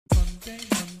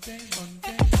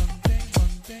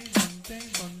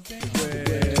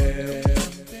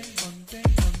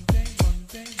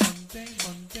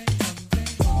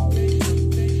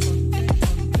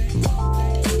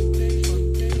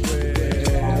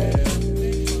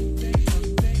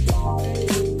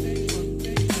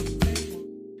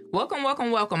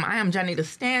Welcome. I am Janita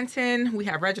Stanton. We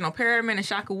have Reginald Perriman and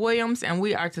Shaka Williams, and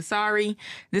we are Tasari.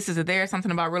 This is a There's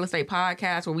Something About Real Estate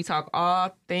podcast where we talk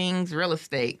all things real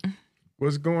estate.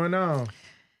 What's going on?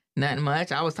 Nothing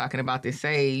much. I was talking about this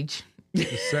sage. The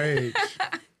sage.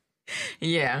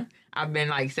 Yeah. I've been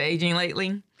saging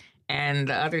lately. And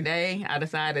the other day, I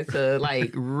decided to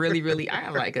really, I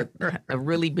have a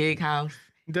really big house.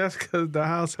 That's because the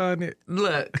house hunted.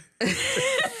 Look.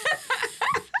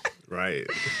 Right.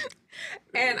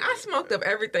 And I smoked up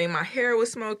everything. My hair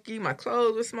was smoky. My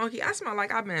clothes were smoky. I smell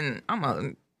like I'm a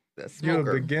smoker. You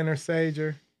a beginner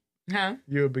sager? Huh?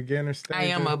 You a beginner sager? I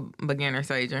am a beginner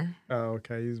sager. Oh,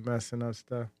 okay. You was messing up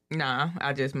stuff. Nah,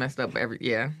 I just messed up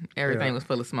everything was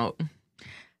full of smoke.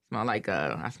 Smell like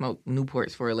I smoke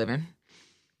Newports for a living.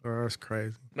 Oh, that's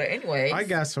crazy. But anyway. I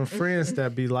got some friends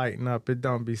that be lighting up. It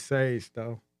don't be sage,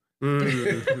 though.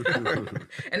 And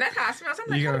that's how I smell. So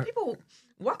I'm like, how do people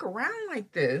walk around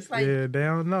like this? Yeah, they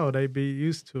don't know. They be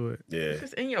used to it. Yeah. It's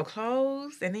just in your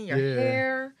clothes and in your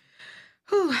hair.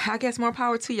 Whew, I guess more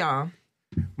power to y'all.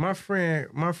 One of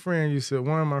my friends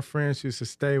used to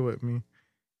stay with me,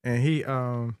 and he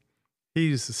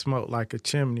used to smoke like a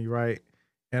chimney, right?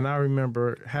 And I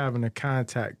remember having a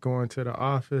contact going to the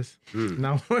office, and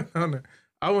I went on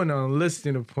a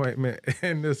listing appointment,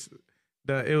 and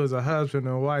it was a husband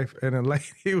and wife, and the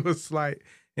lady was like,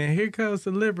 and here comes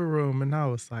the living room, and I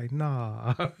was like,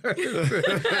 nah. You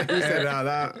said it out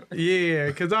loud? Yeah,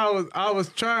 because I was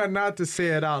trying not to say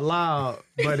it out loud,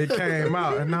 but it came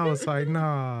out, and I was like,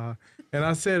 nah. And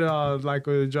I said it all with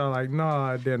a jaw, like,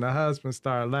 nah. And then the husband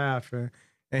started laughing,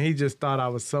 and he just thought I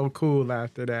was so cool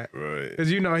after that. Right. Because,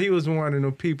 he was one of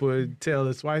the people that tell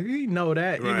his wife, you know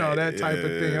that, that type of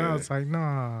thing. And I was like,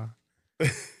 nah.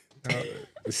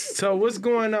 So what's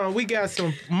going on? We got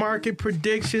some market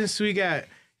predictions. We got...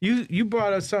 You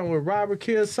brought up something with Robert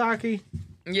Kiyosaki?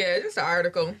 Yeah, just an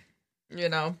article.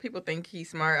 People think he's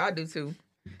smart. I do too.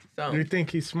 So you think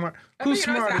he's smart? Who's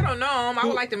smarter? I don't know him. I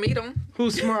would like to meet him.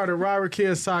 Who's smarter, Robert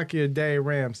Kiyosaki or Dave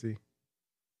Ramsey?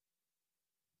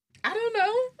 I don't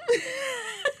know.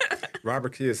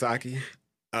 Robert Kiyosaki.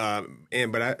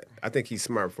 But I think he's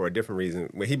smart for a different reason.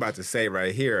 What he about to say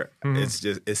right here,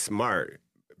 it's smart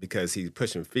because he's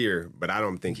pushing fear, but I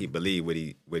don't think he believe what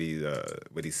he's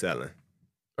selling.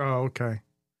 Oh, okay.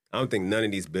 I don't think none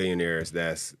of these billionaires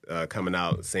that's coming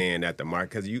out saying that the market,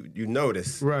 because you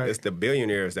notice, right. It's the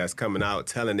billionaires that's coming out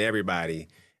telling everybody,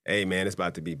 hey, man, it's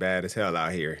about to be bad as hell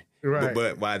out here. Right.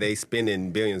 But why they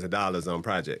spending billions of dollars on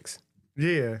projects?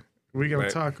 Yeah, we're going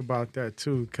to talk about that,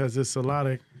 too, because it's a lot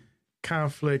of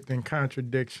conflict and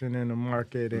contradiction in the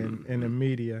market and in the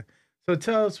media. So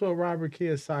tell us what Robert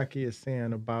Kiyosaki is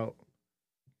saying about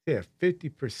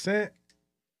 50%.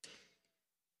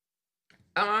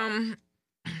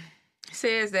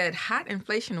 Says that hot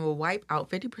inflation will wipe out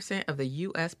 50% of the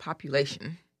U.S.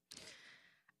 population.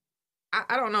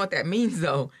 I don't know what that means,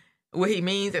 though. What he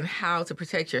means and how to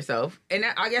protect yourself. And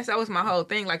I guess that was my whole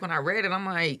thing. When I read it, I'm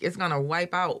like, it's going to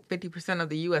wipe out 50% of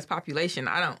the U.S. population.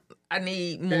 I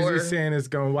need more. Is he saying it's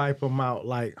going to wipe them out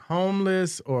like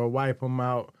homeless or wipe them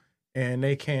out and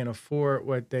they can't afford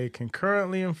what they can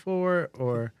currently afford?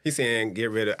 Or he's saying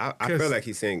get rid of, I feel like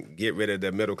he's saying get rid of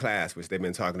the middle class, which they've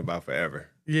been talking about forever.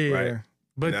 Yeah. Right?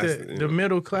 But the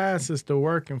middle class is the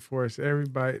working force.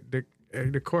 Everybody,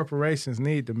 the corporations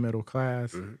need the middle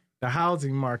class. Mm-hmm. The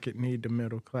housing market need the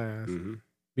middle class. Mm-hmm.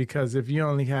 Because if you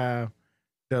only have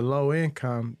the low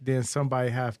income, then somebody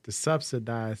have to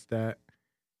subsidize that.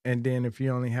 And then if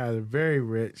you only have the very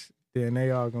rich, then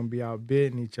they all going to be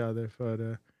outbidding each other for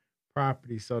the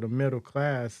property. So the middle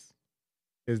class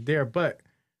is there. But,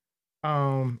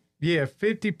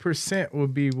 50% will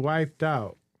be wiped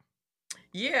out.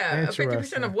 Yeah,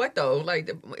 50% of what, though?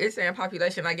 It's saying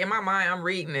population. In my mind, I'm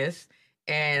reading this,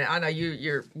 and I know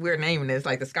we're naming this,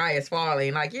 the sky is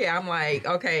falling. I'm like,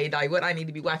 okay, what I need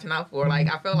to be watching out for. I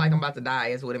feel like I'm about to die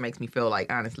is what it makes me feel like,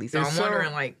 honestly. So I'm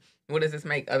wondering, what does this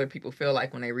make other people feel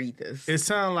like when they read this? It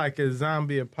sounds like a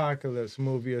zombie apocalypse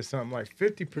movie or something.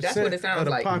 50% That's what it sounds of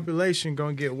the like. population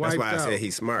going to get wiped out. That's why I said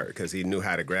he's smart, because he knew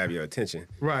how to grab your attention.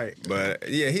 Right. But,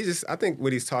 yeah, I think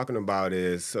what he's talking about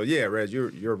is, so, yeah, Reg,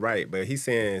 you're right. But he's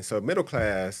saying, so middle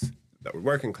class, the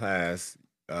working class,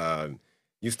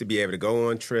 used to be able to go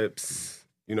on trips,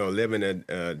 live in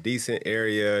a decent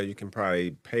area. You can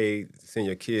probably send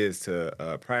your kids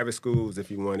to private schools if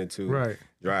you wanted to. Right.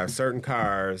 Drive certain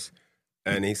cars.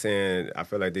 And he's saying, I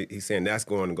feel like he's saying that's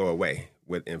going to go away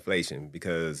with inflation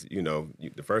because,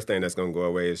 the first thing that's going to go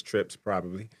away is trips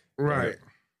probably. Right.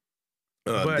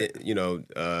 But you're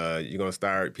gonna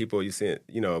start people.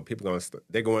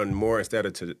 they're going more instead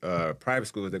of to private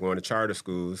schools. They're going to charter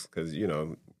schools because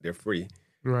they're free.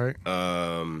 Right.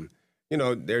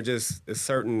 They're just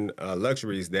certain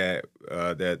luxuries that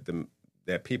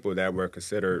that people that were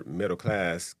considered middle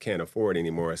class can't afford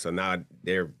anymore. So now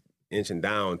they're inching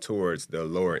down towards the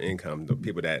lower income, the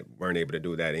people that weren't able to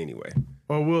do that anyway.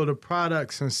 Or will the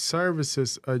products and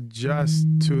services adjust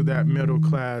to that middle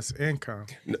class income?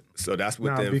 No, so that's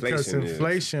what the inflation because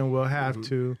inflation will have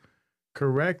to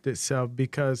correct itself.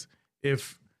 Because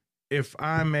if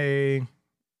I'm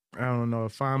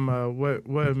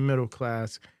what middle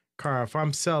class car, if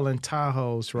I'm selling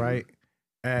Tahoes, right,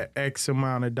 at X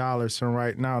amount of dollars, and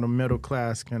right now the middle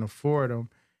class can afford them,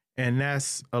 and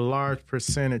that's a large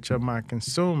percentage of my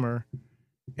consumer.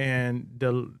 And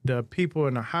the people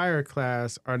in the higher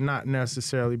class are not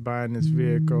necessarily buying this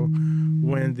vehicle.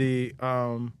 When the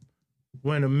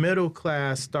middle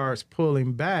class starts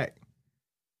pulling back,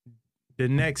 the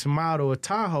next model of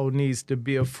Tahoe needs to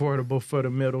be affordable for the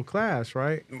middle class,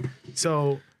 right?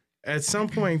 So at some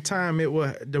point in time,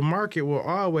 the market will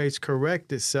always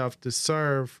correct itself to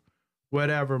serve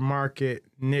whatever market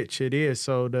niche it is.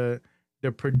 So the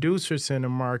producers in the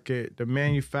market, the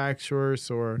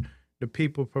manufacturers, or the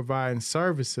people providing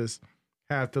services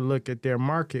have to look at their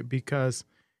market, because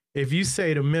if you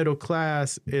say the middle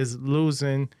class is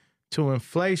losing to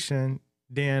inflation,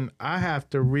 then I have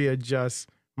to readjust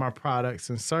my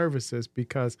products and services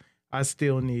because I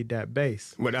still need that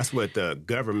base. Well, that's what the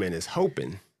government is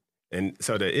hoping. And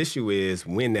so the issue is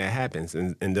when that happens,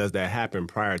 and does that happen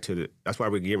prior to that's why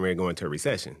we're getting ready to go into a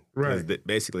recession. Right. Because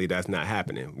basically that's not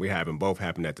happening. We're having both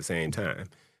happen at the same time.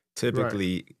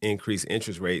 Typically, increased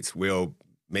interest rates will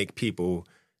make people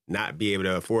not be able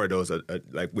to afford those,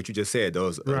 like what you just said,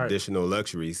 those additional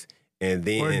luxuries. And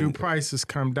then, or do prices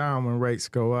come down when rates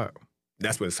go up?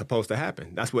 That's what's supposed to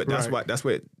happen. That's why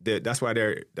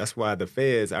the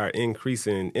feds are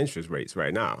increasing interest rates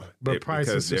right now. But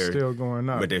prices are still going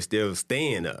up. But they're still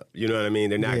staying up. You know what I mean?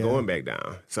 They're not going back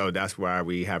down. So that's why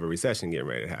we have a recession getting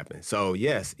ready to happen. So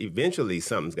yes, eventually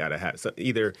something's got to happen. So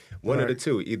either one of the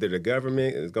two. Either the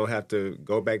government is going to have to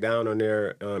go back down on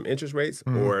their interest rates,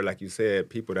 or like you said,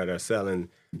 people that are selling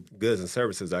goods and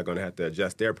services are going to have to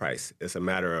adjust their price. It's a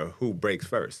matter of who breaks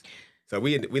first. So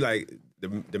we like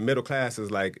the middle class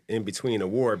is like in between a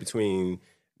war between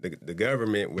the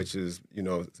government, which is,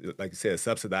 like you said,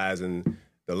 subsidizing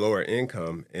the lower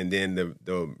income, and then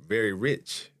the very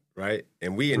rich, right?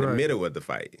 And we in the middle of the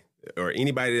fight. Or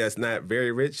anybody that's not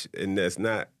very rich and that's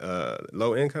not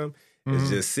low income is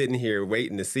just sitting here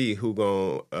waiting to see who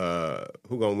gonna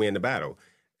win the battle.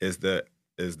 Is the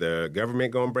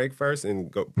government gonna break first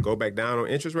and go back down on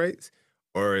interest rates?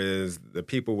 Or is the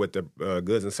people with the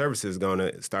goods and services going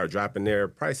to start dropping their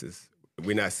prices?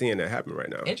 We're not seeing that happen right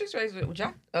now. Interest rates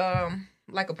dropped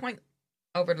like a point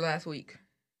over the last week.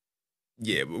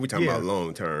 Yeah, but we're talking about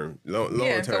long term.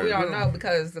 Term. So we all know,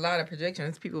 because a lot of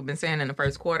projections, people have been saying in the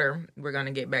first quarter, we're going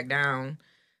to get back down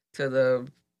to the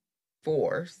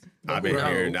 4s. I've been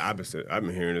hearing the opposite. I've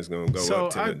been hearing it's going to go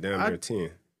up to down near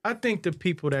 10. I think the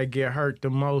people that get hurt the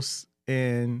most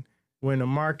when the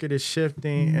market is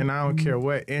shifting, and I don't care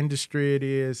what industry it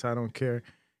is, I don't care,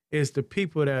 it's the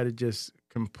people that are just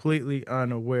completely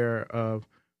unaware of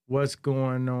what's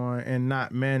going on and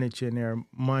not managing their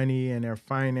money and their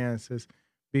finances.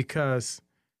 Because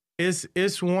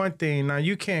it's one thing, now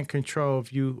you can't control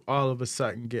if you all of a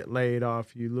sudden get laid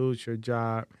off, you lose your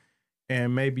job,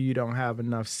 and maybe you don't have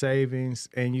enough savings,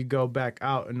 and you go back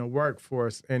out in the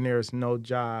workforce and there's no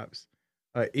jobs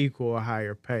equal or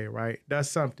higher pay, right? That's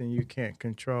something you can't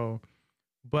control.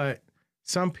 But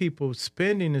some people's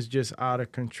spending is just out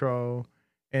of control,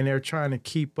 and they're trying to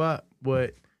keep up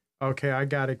with, okay, I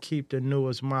got to keep the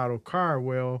newest model car.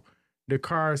 Well, the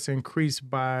cars increased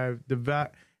by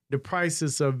the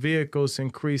prices of vehicles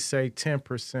increased, say,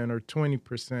 10% or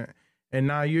 20%, and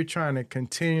now you're trying to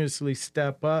continuously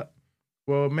step up.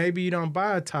 Well, maybe you don't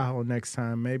buy a Tahoe next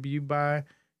time. Maybe you buy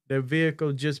the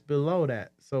vehicle just below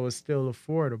that, so it's still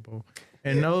affordable.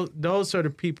 And those are the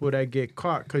people that get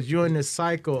caught, because you're in this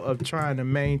cycle of trying to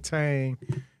maintain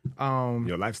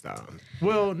your lifestyle.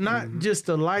 Well, not just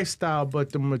the lifestyle,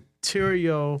 but the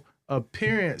material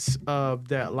appearance of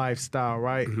that lifestyle,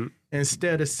 right?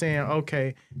 Instead of saying,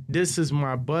 okay, this is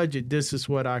my budget, this is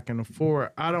what I can afford.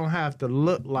 I don't have to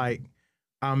look like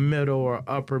I'm middle or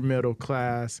upper middle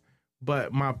class,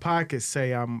 but my pockets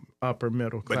say I'm upper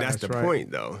middle class. But that's the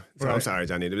point, though. So I'm sorry,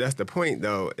 Johnny. That's the point,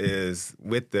 though, is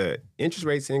with the interest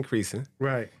rates increasing.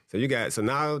 Right. So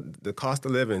now the cost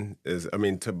of living is,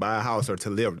 to buy a house or to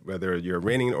live, whether you're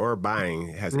renting or buying,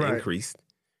 has increased.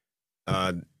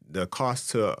 The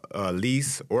cost to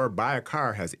lease or buy a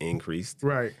car has increased.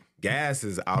 Right. Gas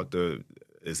is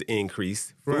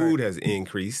increased. Food has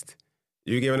increased.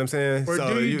 You get what I'm saying? Or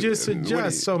do you just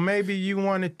adjust? So maybe you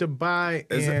wanted to buy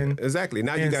exactly.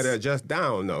 Now you got to adjust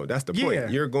down. though. That's the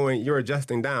point. You're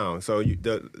adjusting down. So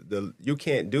you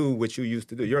can't do what you used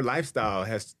to do. Your lifestyle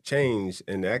has changed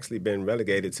and actually been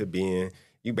relegated to being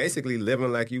you basically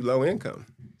living like you low income.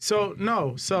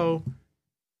 So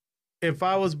if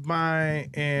I was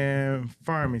buying in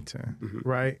Farmington,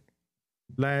 right?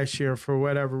 Last year, for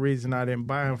whatever reason, I didn't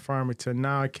buy in Farmington.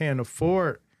 Now I can't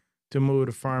afford to move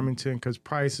to Farmington because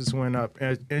prices went up,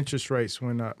 interest rates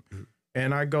went up.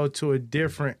 And I go to a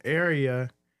different area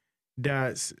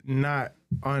that's not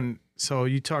on, so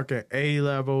you talking A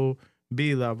level,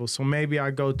 B level. So maybe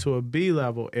I go to a B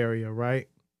level area, right?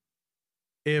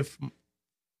 If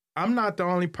I'm not the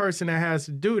only person that has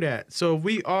to do that. So if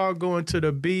we all go into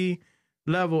the B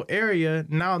level area,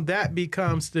 now that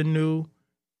becomes the new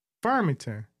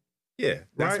Farmington. Yeah,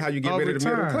 that's how you get rid of the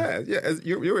middle class. Yeah,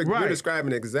 you're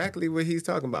describing exactly what he's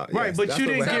talking about. Right, but you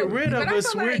didn't get rid of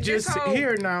us. We're just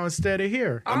here now instead of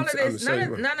here. All of this,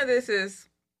 none of this is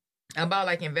about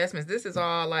like investments. This is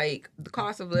all like the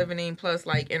cost of living plus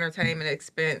like entertainment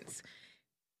expense.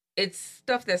 It's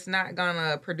stuff that's not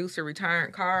gonna produce a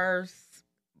return. Cars,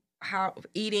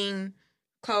 eating,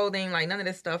 clothing, like none of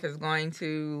this stuff is going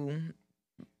to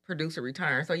produce a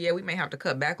return. So yeah, we may have to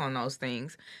cut back on those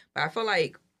things. But I feel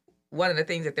like one of the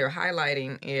things that they're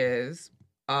highlighting is,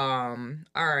 all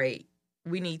right,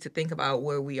 we need to think about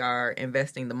where we are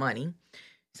investing the money.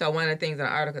 So one of the things in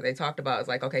the article they talked about is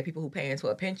like, okay, people who pay into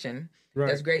a pension,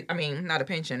 that's great. I mean, not a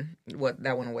pension,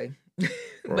 that went away,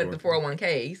 but the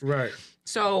 401ks. Right.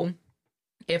 So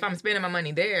if I'm spending my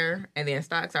money there and then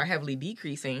stocks are heavily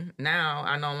decreasing, now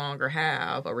I no longer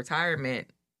have a retirement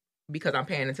because I'm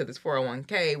paying into this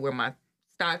 401k where my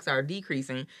stocks are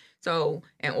decreasing. So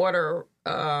in order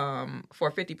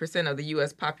for 50% of the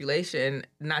U.S. population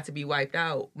not to be wiped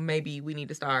out, maybe we need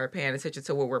to start paying attention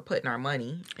to where we're putting our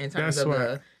money in terms of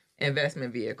the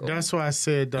investment vehicle. That's why I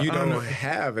said you don't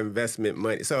have investment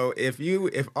money. So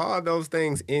if all those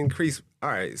things increase, all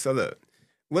right. So look,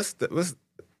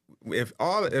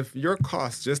 if your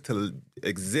cost just to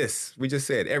exist, we just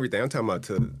said everything. I'm talking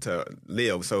about to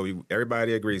live. So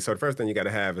everybody agrees. So the first thing you got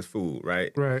to have is food,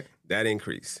 right? Right. That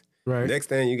increase. Right. Next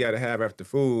thing you got to have after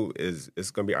food is it's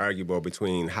going to be arguable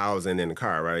between housing and the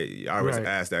car, right? I always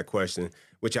ask that question,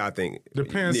 which I think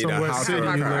depends on what city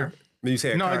you live. You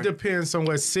say it depends on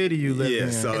what city you live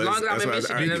in. So as long as I'm in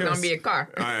Michigan, there's going to be a car.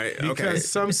 All right, okay. Because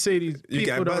some cities,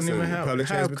 people don't even have public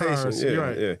transportation. Cars.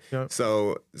 Yeah. Yep.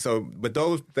 So, but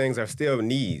those things are still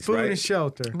needs, food right? And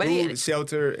shelter. Food,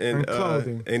 shelter, and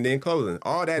clothing. And then clothing.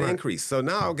 All that increase. So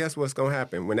now guess what's going to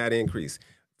happen when that increase?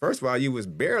 First of all, you was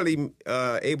barely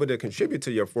able to contribute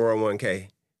to your 401k,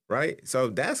 right? So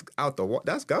that's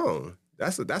that's gone.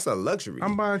 That's a luxury.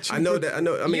 I'm buying cheap. I know.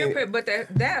 I mean, but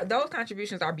those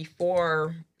contributions are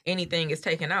before anything is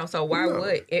taken out. So why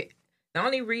would it? The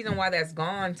only reason why that's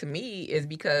gone to me is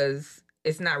because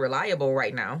it's not reliable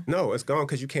right now. No, it's gone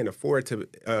because you can't afford to.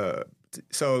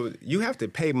 So you have to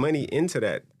pay money into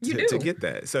that to get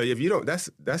that. So if you don't,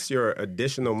 that's your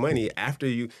additional money after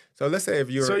you. So let's say if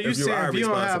you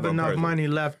don't have enough money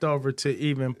left over to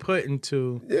even put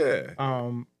into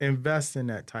invest in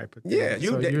that type of thing. Yeah,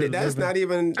 that's not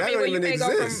even. That don't even exist.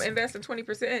 Go from investing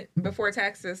 20% before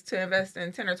taxes to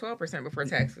investing 10 or 12% before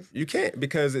taxes. You can't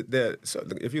because so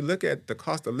if you look at the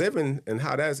cost of living and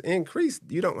how that's increased,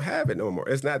 you don't have it no more.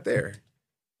 It's not there.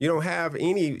 You don't have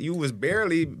any, you was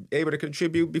barely able to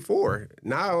contribute before.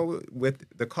 Now, with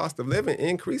the cost of living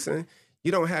increasing,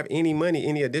 you don't have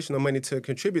any additional money to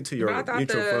contribute to your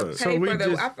mutual funds.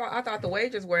 I thought the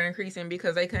wages were increasing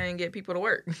because they couldn't get people to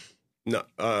work. No,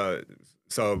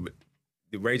 so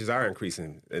the wages are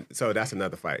increasing. So that's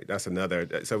another fight.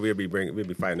 So we'll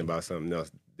be fighting about something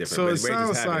else different.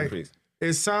 So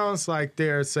it sounds like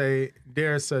there's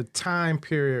a time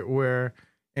period where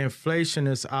inflation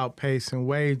is outpacing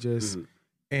wages,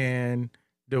 and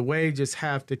the wages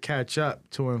have to catch up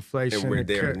to inflation. And we're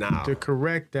there now to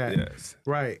correct that. Yes.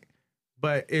 Right.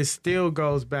 But it still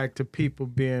goes back to people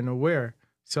being aware.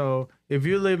 So if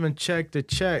you're living check to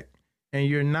check and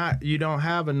you don't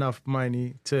have enough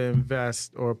money to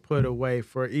invest or put away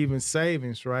for even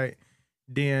savings, right?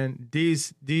 Then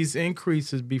these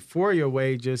increases before your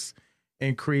wages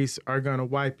increase are going to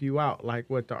wipe you out, like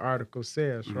what the article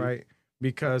says, right?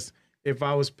 Because if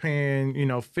I was paying,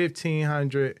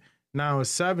 $1,500, now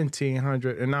it's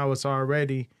 $1,700, and I was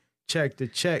already check to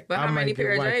check. But how many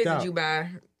pair of J's did you buy?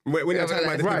 We're not talking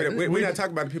about the people. We're not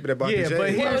talking about the people that bought the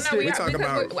J's. We're talking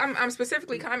about. I'm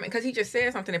specifically commenting because he just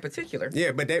said something in particular.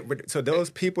 Yeah, so those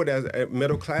people that's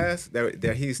middle class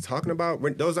that he's talking about,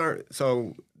 those aren't.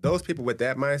 So those people with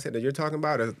that mindset that you're talking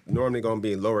about are normally going to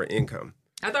be lower income.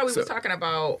 I thought we were talking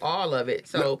about all of it.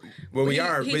 So we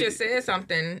are. He just said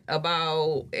something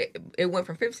about it went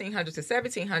from 1,500 to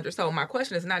 1,700. So my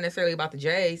question is not necessarily about the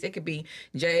J's. It could be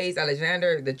J's,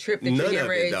 Alexander, the trip that you're getting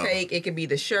ready to take. It could be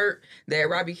the shirt that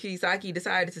Robbie Kiyosaki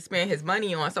decided to spend his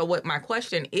money on. So what my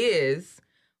question is,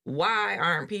 why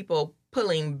aren't people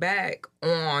pulling back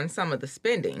on some of the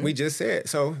spending? We just said,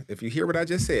 so if you hear what I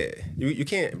just said, you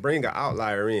can't bring an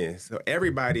outlier in. So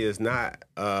everybody is not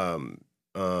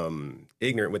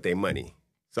ignorant with their money.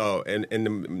 So,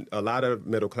 and a lot of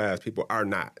middle class people are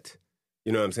not.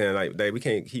 You know what I'm saying? Like we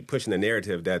can't keep pushing the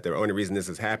narrative that the only reason this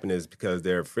is happening is because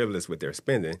they're frivolous with their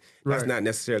spending. That's not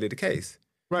necessarily the case.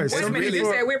 Right. Wait a minute, you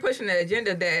said we're pushing the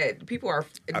agenda that people are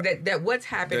that what's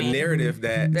happening. The narrative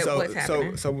that what's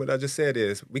happening. So what I just said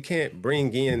is we can't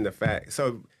bring in the fact.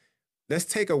 So let's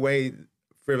take away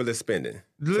frivolous spending.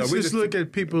 Let's just look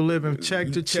at people living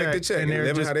check to check and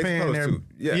they're just paying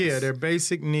their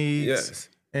basic needs,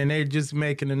 and they're just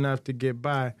making enough to get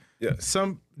by. Yes.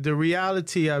 The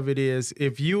reality of it is,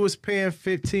 if you was paying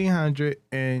 $1,500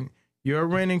 and your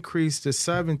rent increased to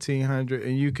 $1,700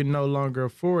 and you can no longer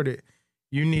afford it,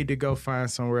 you need to go find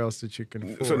somewhere else that you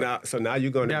can afford. So now you're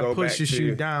going to go back to... That pushes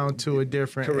you down to a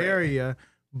different area,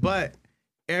 but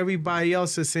everybody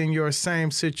else that's in your same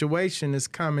situation is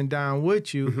coming down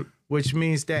with you, which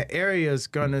means that area is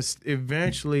going to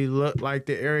eventually look like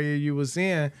the area you was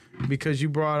in because you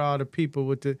brought all the people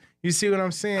with the... You see what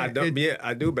I'm saying?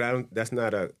 I do, but that's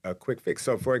not a quick fix.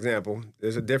 So, for example,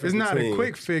 there's a difference between... It's not a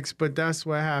quick fix, but that's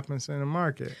what happens in the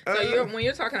market. So when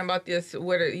you're talking about this,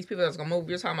 where these people that's going to move,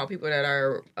 you're talking about people that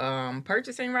are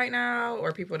purchasing right now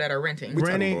or people that are renting?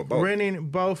 Renting,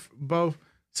 both.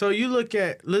 So you look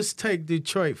at, let's take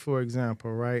Detroit, for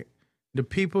example, right? The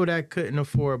people that couldn't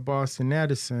afford Boston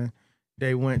Edison,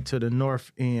 they went to the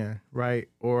North End, right?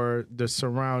 Or the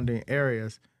surrounding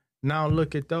areas. Now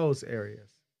look at those areas,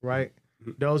 right?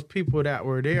 Those people that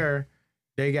were there,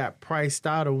 they got priced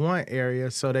out of one area,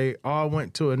 so they all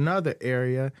went to another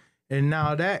area, and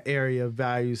now that area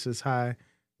values is high.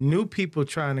 New people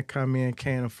trying to come in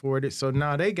can't afford it, so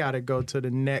now they got to go to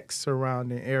the next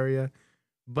surrounding area.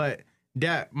 But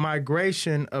that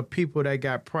migration of people that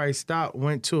got priced out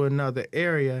went to another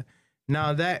area.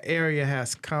 Now that area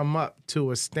has come up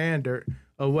to a standard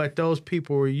of what those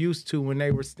people were used to when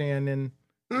they were staying in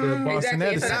the Boston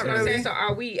Edison. So that's what I'm saying. So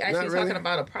are we actually talking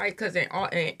about a price? Because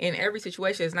in every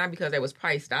situation, it's not because they was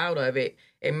priced out of it.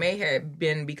 It may have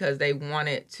been because they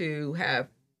wanted to have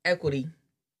equity.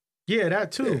 Yeah,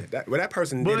 that too. Yeah, that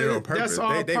person did it on purpose.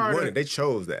 They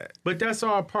chose that. But that's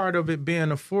all part of it being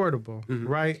affordable,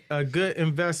 right? A good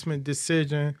investment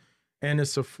decision, and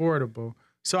it's affordable.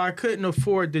 So I couldn't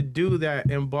afford to do that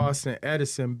in Boston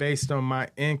Edison based on my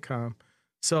income.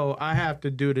 So I have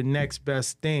to do the next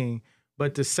best thing.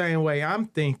 But the same way I'm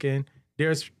thinking,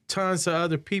 there's tons of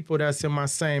other people that's in my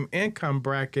same income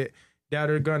bracket that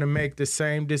are going to make the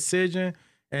same decision.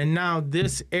 And now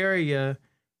this area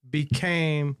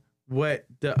became what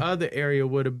the other area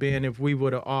would have been if we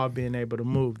would have all been able to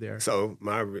move there. So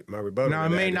my rebuttal. Now it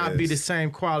may not be the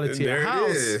same quality of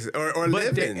house, or but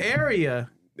living. the area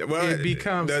it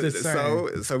becomes the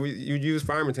same. So you use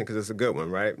Farmington because it's a good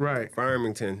one, right? Right.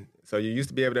 Farmington. So you used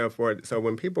to be able to afford. So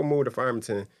when people move to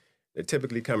Farmington, they're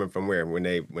typically coming from where? When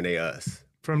they us.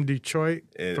 From Detroit,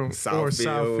 from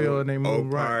Southfield, and they moved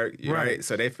Oak Park, right.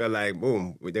 So they felt like,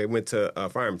 boom, they went to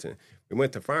Farmington. We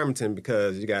went to Farmington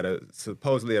because you got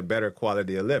supposedly a better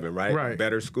quality of living, right? Right.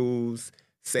 Better schools,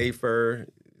 safer,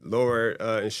 lower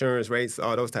insurance rates,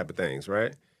 all those type of things,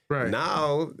 right? Right.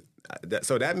 Now, that's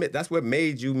what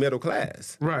made you middle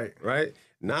class. Right. Right.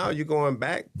 Now you're going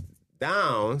back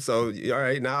down. So, all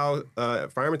right, now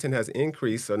Farmington has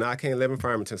increased. So now I can't live in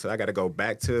Farmington. So I got to go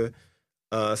back to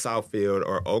Southfield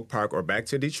or Oak Park or back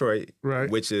to Detroit, right.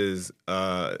 Which is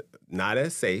not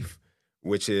as safe,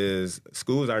 which is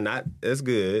schools are not as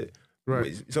good.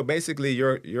 Right. So basically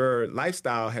your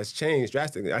lifestyle has changed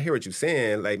drastically. I hear what you're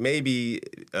saying. Like maybe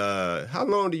how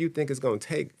long do you think it's going to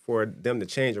take for them to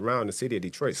change around the city of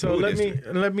Detroit? So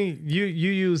let me you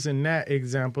using that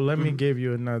example, let me give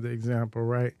you another example,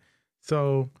 right?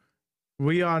 So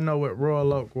we all know what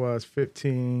Royal Oak was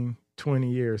 15,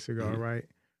 20 years ago, right?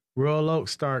 Royal Oak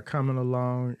started coming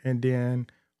along, and then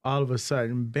all of a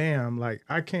sudden, bam, like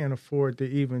I can't afford to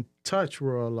even touch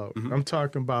Royal Oak. I'm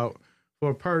talking about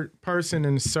for a person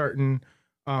in a certain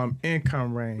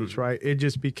income range, right? It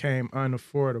just became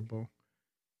unaffordable.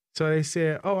 So they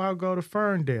said, oh, I'll go to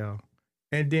Ferndale.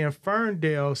 And then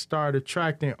Ferndale started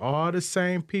attracting all the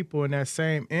same people in that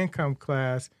same income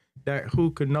class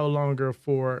who could no longer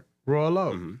afford Royal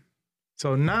Oak.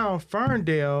 So now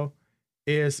Ferndale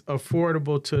is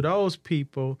affordable to those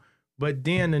people, but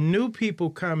then the new people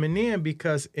coming in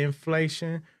because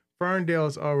inflation,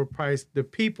 Ferndale's overpriced. The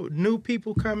new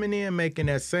people coming in making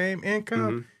that same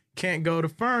income can't go to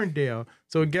Ferndale.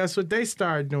 So guess what they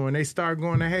started doing? They started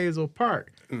going to Hazel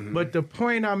Park. But the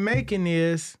point I'm making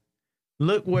is,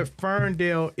 look what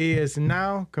Ferndale is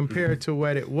now compared to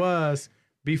what it was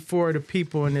before the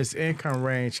people in this income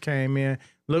range came in.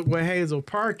 Look what Hazel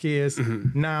Park is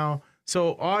now.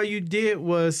 So all you did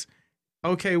was,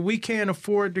 okay, we can't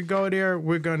afford to go there.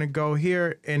 We're going to go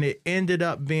here. And it ended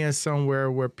up being somewhere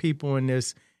where people in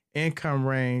this income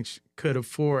range could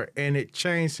afford. And it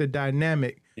changed the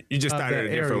dynamic. You just started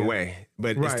a different way.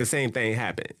 But it's the same thing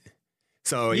happened.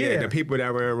 So, the people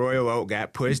that were in Royal Oak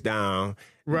got pushed down.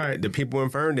 Right. The people in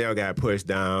Ferndale got pushed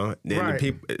down. Then the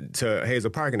people to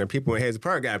Hazel Park, and the people in Hazel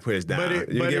Park got pushed down.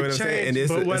 But you get what I'm saying? And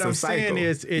but what I'm saying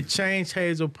is it changed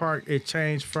Hazel Park, it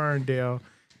changed Ferndale,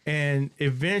 and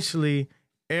eventually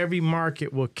every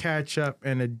market will catch up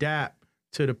and adapt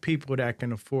to the people that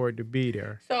can afford to be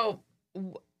there. So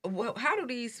how do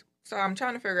these... So I'm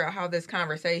trying to figure out how this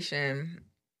conversation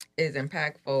is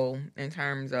impactful in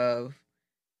terms of...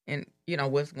 And,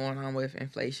 what's going on with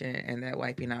inflation and that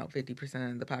wiping out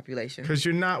 50% of the population. Because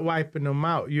you're not wiping them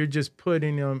out. You're just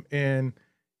putting them in.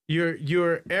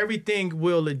 Everything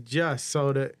will adjust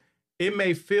so that it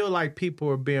may feel like people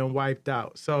are being wiped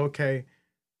out. So, okay,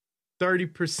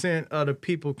 30% of the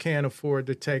people can't afford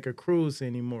to take a cruise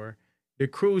anymore. The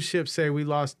cruise ships say we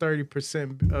lost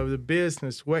 30% of the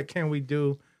business. What can we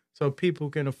do so people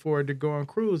can afford to go on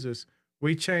cruises?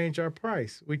 We change our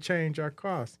price. We change our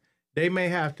cost. They may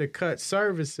have to cut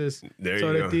services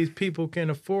so that these people can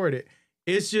afford it.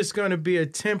 It's just going to be a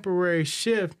temporary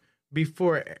shift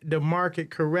before the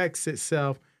market corrects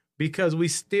itself, because we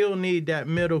still need that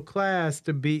middle class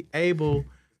to be able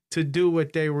to do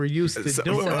what they were used to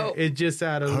doing. It's just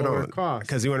at a lower cost.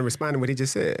 Because you want to respond to what he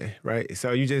just said, right?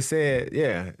 So you just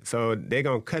said, so they're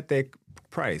going to cut their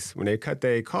price. When they cut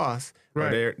their costs,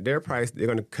 or their price, they're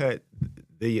going to cut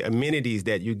the amenities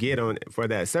that you get for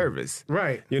that service.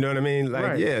 Right. You know what I mean?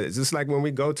 Like, it's just like when we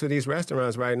go to these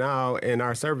restaurants right now and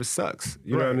our service sucks.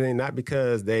 You know what I mean? Not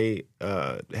because they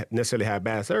necessarily have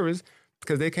bad service,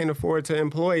 because they can't afford to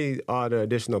employ all the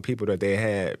additional people that they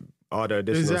had, all the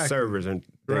additional servers and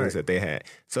things that they had.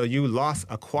 So you lost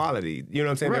a quality. You know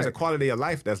what I'm saying? There's a quality of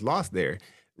life that's lost there.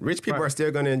 Rich people are still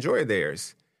going to enjoy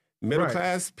theirs. Middle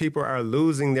class people are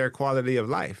losing their quality of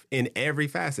life in every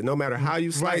facet, no matter how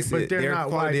you slice it. Their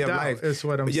quality of life is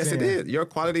what I'm saying. Yes, it is. Your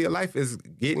quality of life is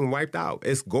getting wiped out.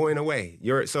 It's going away.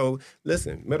 So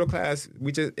listen, middle class.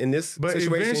 We just in this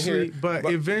situation here. But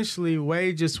eventually,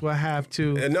 wages will have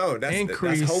to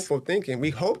increase. That's hopeful thinking. We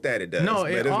hope that it does. No,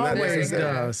 it always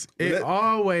does. It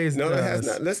always does. No, it has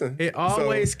not. Listen, it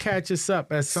always catches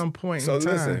up at some point in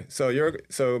time. So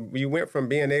you went from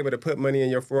being able to put money in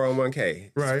your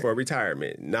 401k for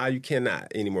retirement. Now you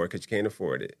cannot anymore because you can't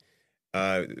afford it.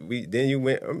 Then you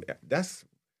went. Let's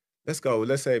go.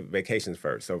 Let's say vacations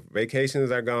first. So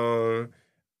vacations are gone.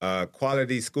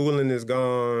 Quality schooling is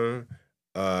gone.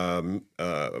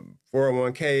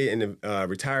 401k and the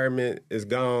retirement is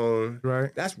gone. Right.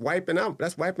 That's wiping out.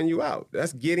 That's wiping you out.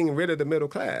 That's getting rid of the middle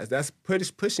class. That's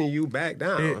pushing you back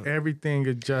down. Everything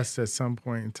adjusts at some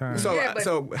point in time.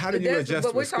 So how do you adjust?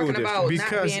 But we're talking about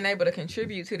not being able to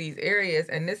contribute to these areas,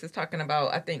 and this is talking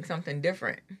about, I think, something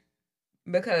different,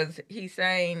 because he's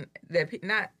saying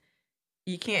that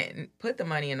you can't put the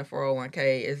money in the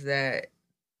 401k. Is that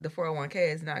the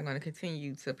 401k is not going to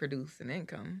continue to produce an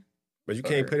income. But you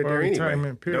can't put it there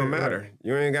anyway. Don't matter.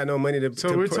 You ain't got no money to put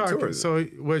towards it. So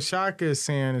what Shaka is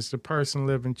saying is the person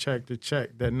living check to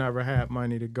check that never had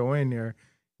money to go in there.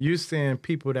 You saying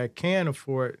people that can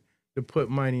afford to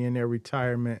put money in their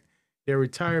retirement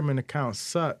accounts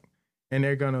suck, and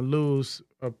they're going to lose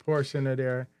a portion of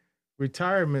their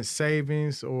retirement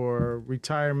savings or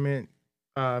retirement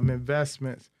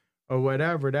investments or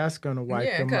whatever. That's going to wipe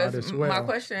them out as well. My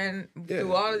question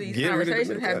through all of these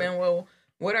conversations have been, well,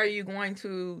 what are you going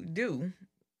to do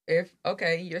if,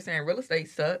 you're saying real estate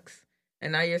sucks,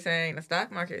 and now you're saying the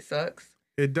stock market sucks?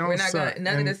 It don't suck. We're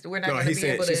not going to be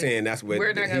able to. She's saying that's what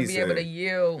we're not going to be able to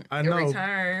yield a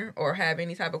return or have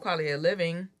any type of quality of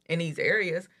living in these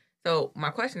areas. So my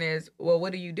question is, well,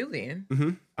 what do you do then? Mm-hmm.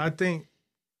 I think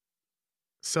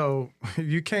so.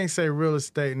 You can't say real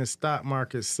estate and the stock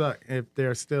market suck if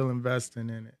they're still investing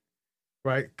in it,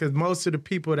 right? Because most of the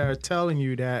people that are telling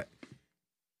you that,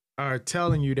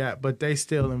 but they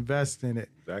still invest in it.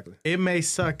 Exactly. It may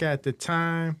suck at the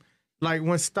time. Like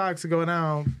when stocks go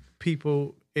down,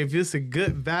 people, if it's a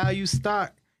good value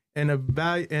stock and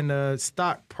the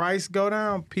stock price go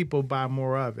down, people buy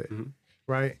more of it,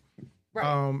 right?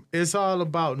 Right. It's all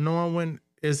about knowing when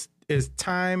it's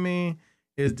timing,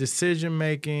 it's decision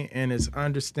making, and it's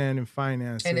understanding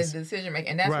finances. And it's decision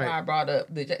making, and that's why I brought up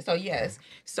so yes,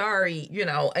 sorry,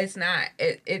 it's not.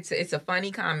 It's a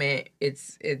funny comment.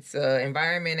 It's an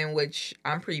environment in which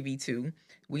I'm privy to.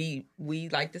 We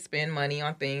like to spend money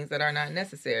on things that are not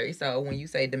necessary. So when you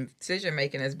say decision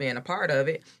making as being a part of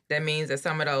it, that means that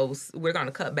some of those, we're going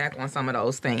to cut back on some of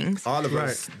those things. All of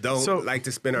us don't like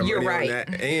to spend our money on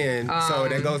that. And so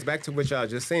that goes back to what y'all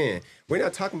just saying. We're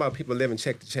not talking about people living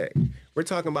check to check. We're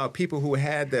talking about people who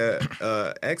had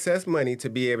the excess money to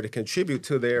be able to contribute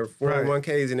to their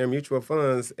 401ks and their mutual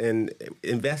funds and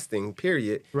investing,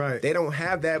 period. Right. They don't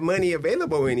have that money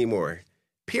available anymore.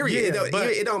 Period. Yeah,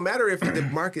 it don't matter if the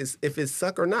market's if it's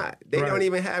suck or not. They don't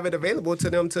even have it available to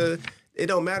them to. It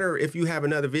don't matter if you have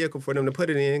another vehicle for them to put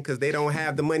it in because they don't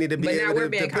have the money to be able to put it in. But now we're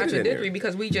being contradictory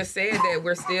because we just said that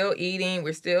we're still eating,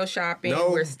 we're still shopping,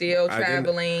 we're still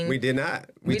traveling. We did not.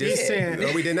 We did.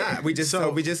 No, we did not. We just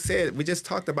we just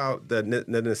talked about the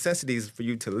necessities for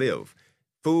you to live: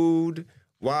 food,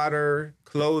 water,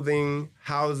 clothing,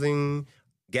 housing,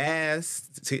 gas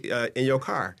in your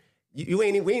car. We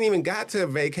ain't even got to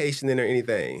vacationing or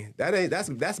anything.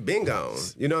 That's been gone.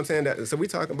 You know what I'm saying? So we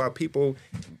talking about people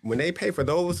when they pay for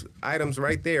those items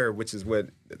right there, which is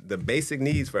what the basic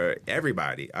needs for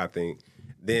everybody, I think.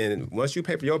 Then once you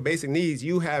pay for your basic needs,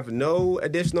 you have no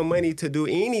additional money to do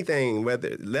anything,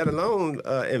 let alone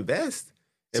invest.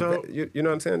 So you know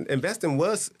what I'm saying? Investing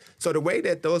was so the way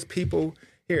that those people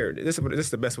here. This is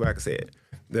the best way I can say it.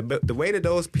 The way that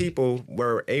those people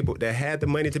were able, that had the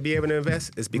money to be able to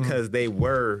invest, is because they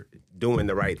were doing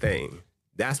the right thing.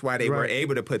 That's why they were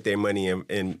able to put their money in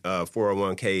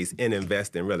 401ks and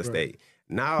invest in real estate.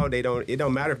 Now they don't. It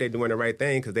don't matter if they're doing the right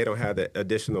thing because they don't have the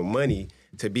additional money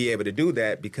to be able to do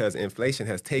that because inflation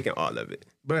has taken all of it.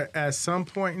 But at some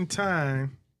point in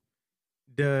time,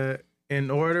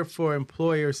 in order for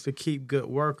employers to keep good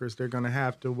workers, they're going to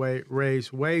have to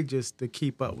raise wages to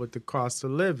keep up with the cost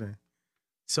of living.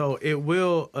 So it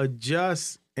will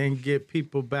adjust and get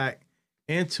people back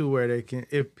into where they can.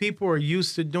 If people are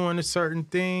used to doing a certain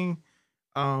thing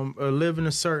or living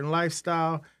a certain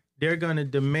lifestyle, they're going to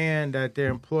demand that their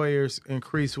employers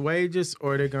increase wages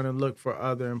or they're going to look for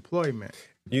other employment.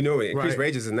 Increased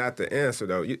wages is not the answer,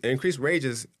 though. Increased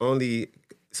wages only.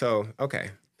 So, okay.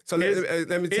 So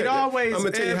let me tell you. I'm going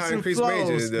to tell you how increased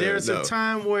wages. There's a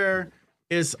time where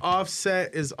it's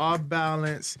offset, it's off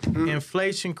balance. Mm-hmm.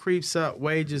 Inflation creeps up,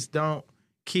 wages don't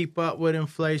keep up with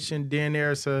inflation. Then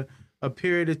there's a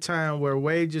period of time where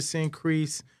wages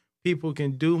increase, people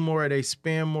can do more, they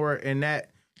spend more, and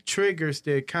that triggers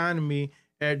the economy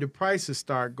and the prices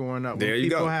start going up. There when you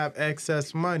people go. have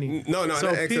excess money. No, not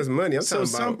excess money. I'm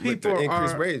talking about with the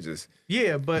increased wages.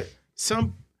 Yeah, but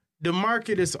the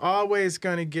market is always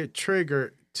going to get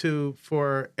triggered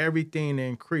for everything to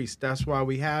increase. That's why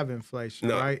we have inflation,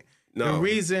 right? No. The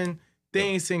reason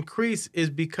things increase is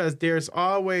because there's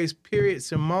always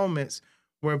periods and moments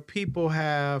where people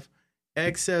have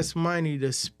excess money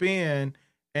to spend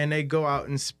and they go out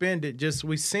and spend it.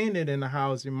 We've seen it in the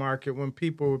housing market when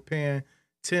people were paying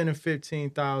 $10,000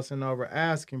 and $15,000 over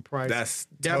asking price. That's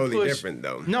totally different,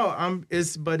 though. No,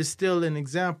 but it's still an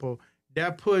example.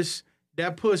 That pushed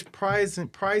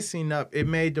pricing up. It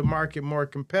made the market more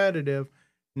competitive.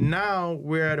 Now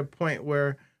we're at a point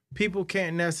where people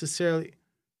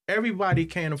everybody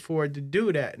can't afford to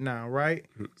do that now, right?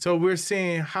 Mm-hmm. So we're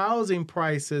seeing housing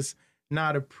prices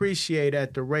not appreciate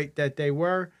at the rate that they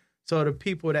were. So the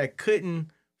people that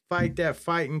couldn't fight that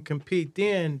fight and compete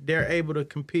then, they're able to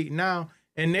compete now,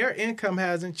 and their income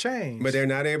hasn't changed. But they're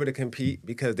not able to compete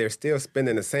because they're still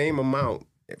spending the same amount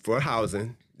for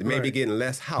housing. They may be getting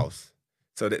less house.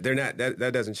 So they're not.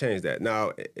 That doesn't change that.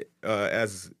 Now,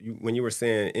 when you were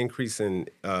saying increasing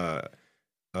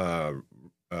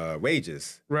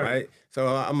wages, right? So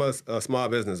I'm a small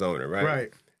business owner, right? Right.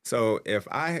 So if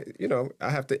I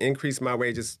have to increase my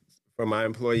wages for my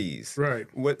employees, right?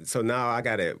 So now I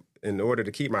got to, in order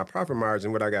to keep my profit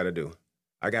margin, what I got to do?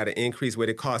 I got to increase what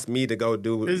it costs me to go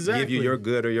give you your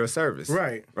good or your service,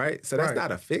 right? Right. So that's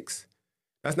not a fix.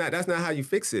 That's not how you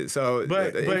fix it. So,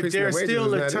 but there's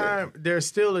still a time. There's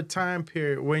still a time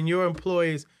period when your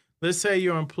employees, let's say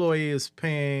your employee is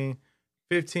paying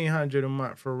 $1,500 a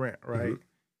month for rent, right?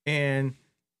 And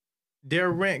their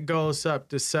rent goes up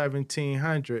to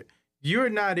 $1,700. You're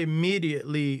not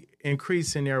immediately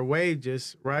increasing their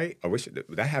wages, right? I wish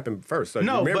that happened first. So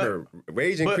no, remember,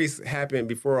 wage increase happened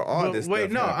before all this.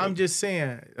 Wait, no, happened.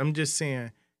 I'm just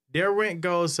saying, their rent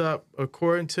goes up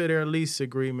according to their lease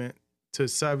agreement to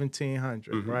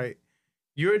 $1,700, right?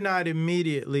 You're not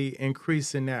immediately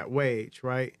increasing that wage,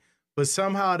 right? But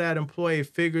somehow that employee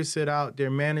figures it out. They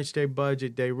manage their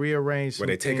budget. They rearrange. Well,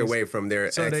 they take away from their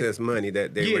excess money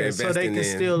that they were investing in. So they can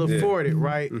still afford it,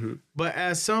 right? But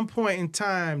at some point in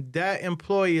time, that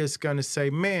employee is going to say,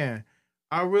 man,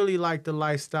 I really like the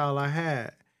lifestyle I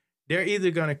had. They're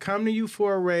either going to come to you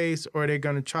for a raise or they're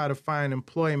going to try to find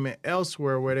employment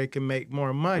elsewhere where they can make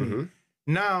more money.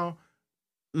 Now,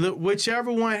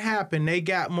 whichever one happened, they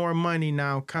got more money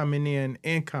now coming in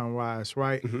income-wise,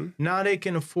 right? Now they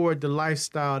can afford the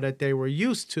lifestyle that they were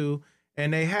used to,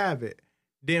 and they have it.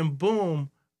 Then, boom,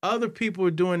 other people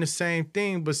are doing the same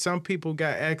thing, but some people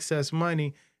got excess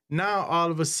money. Now, all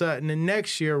of a sudden, the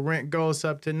next year, rent goes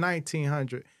up to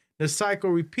 $1,900. The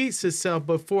cycle repeats itself,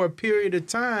 but for a period of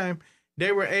time,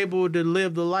 they were able to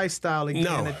live the lifestyle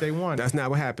again that they wanted. That's not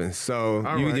what happens. So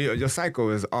your cycle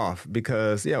is off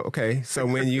because, so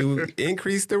when you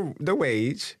increase the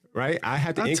wage, right, I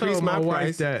had to increase my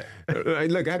price.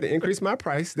 Look, I had to increase my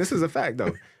price. This is a fact,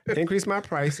 though. Increase my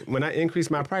price. When I increase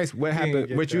my price, what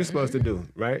happened? What you're supposed to do,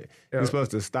 right? You're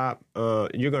supposed to stop.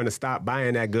 You're going to stop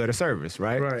buying that good or service,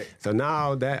 right? Right. So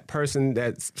now that person,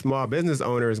 that small business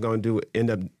owner, is going to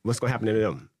what's going to happen to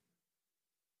them?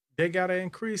 They got to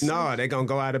increase. No, they're going to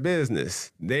go out of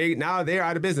business. They're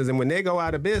out of business. And when they go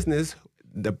out of business,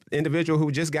 the individual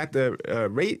who just got the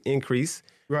rate increase,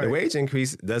 the wage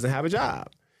increase, doesn't have a job.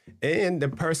 And the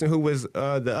person who was,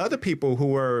 the other people who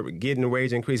were getting the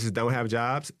wage increases don't have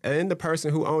jobs. And the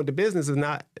person who owned the business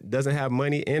doesn't have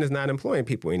money and is not employing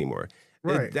people anymore.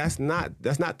 Right. That's not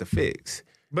the fix.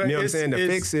 But you know what I'm saying? The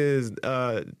fix is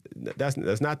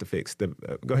that's not the fix. Go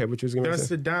ahead. What you was going to say? That's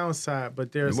the downside.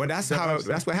 But that's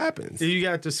what happens. You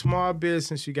got the small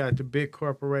business. You got the big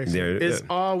corporation. It's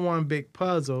all one big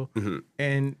puzzle.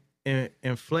 And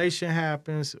inflation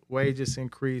happens. Wages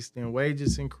increase. Then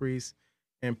wages increase.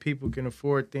 And people can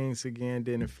afford things again,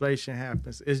 then inflation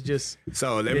happens. It's just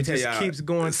keeps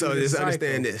going. So just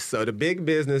understand this. So the big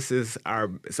businesses are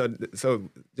so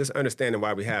just understanding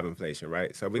why we have inflation,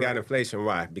 right? So we got inflation.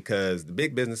 Why? Because the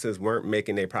big businesses weren't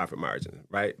making their profit margin,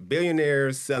 right?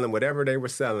 Billionaires selling whatever they were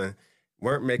selling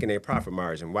weren't making their profit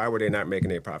margin. Why were they not making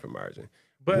their profit margin?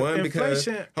 But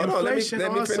inflation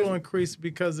also increased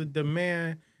because of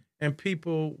demand and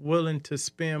people willing to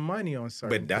spend money on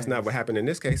certain But that's things. not what happened in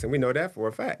this case, and we know that for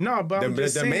a fact. No, but I'm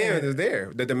just the demand is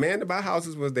there. The demand to buy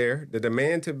houses was there. The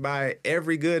demand to buy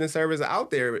every good and service out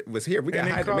there was here. We got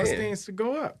high demand. And it caused things to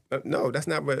go up. No, that's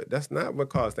not what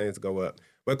caused things to go up.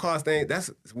 What caused things? That's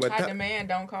what high demand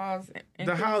don't cause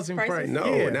the housing price.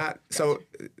 No, not so.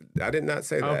 I did not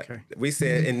say that. Okay. We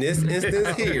said in this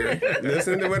instance here.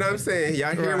 Listen to what I'm saying.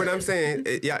 Y'all hear what I'm saying?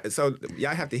 So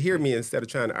y'all have to hear me instead of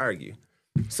trying to argue.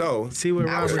 So see what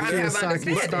Robert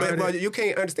Kiyosaki started. But you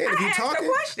can't understand if you're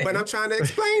talking. But I'm trying to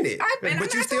explain it.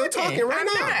 But you're still talking right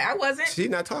now. I wasn't. She's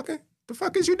not talking. The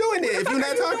fuck is you doing there? If you're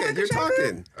not talking, you're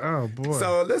talking. Oh boy.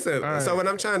 So listen. Right. So what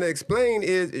I'm trying to explain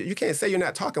is you can't say you're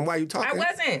not talking while you talking. I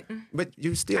wasn't. But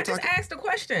you still talking. I just asked a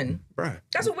question. Bruh.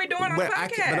 That's what we're doing on the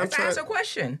podcast. I asked a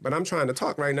question. But I'm trying to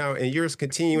talk right now, and you're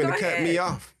continuing to cut me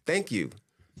off. Thank you.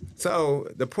 So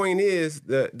the point is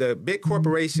the big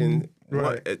corporation.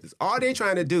 All they're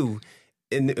trying to do,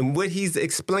 and what he's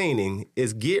explaining,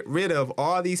 is get rid of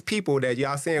all these people that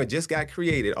y'all saying just got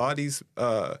created, all these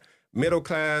middle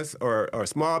class or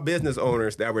small business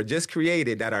owners that were just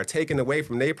created that are taken away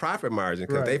from their profit margin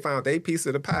because they found their piece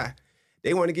of the pie.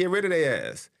 They want to get rid of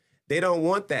their ass. They don't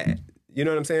want that. You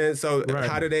know what I'm saying? So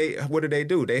what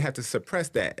do? They have to suppress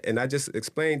that. And I just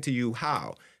explained to you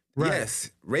how. Right.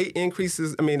 Yes, wage increase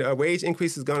is going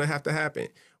to have to happen.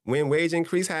 When wage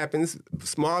increase happens,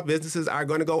 small businesses are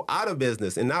going to go out of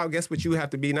business. And now guess what you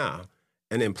have to be now?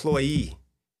 An employee.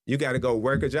 You got to go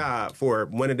work a job for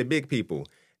one of the big people.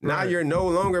 Now you're no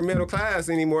longer middle class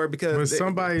anymore because... But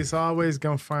somebody's always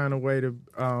going to find a way to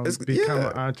become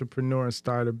an entrepreneur and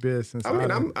start a business. I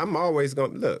mean, I'm always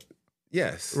going to... Look,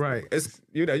 yes. Right. It's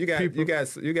you got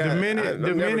the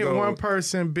minute one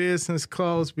person business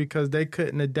closed because they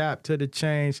couldn't adapt to the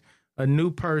change, a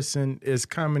new person is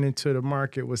coming into the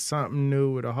market with something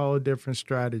new, with a whole different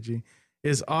strategy.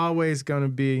 It's always going to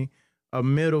be a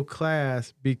middle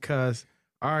class because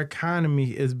our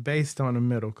economy is based on the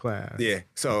middle class. Yeah,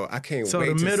 so I can't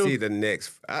wait to see the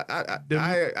next.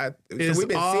 So we've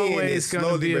been seeing it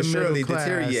slowly but surely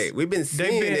deteriorate. We've been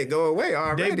seeing it go away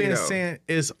already. They've been saying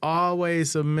it's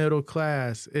always a middle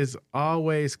class. It's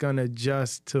always going to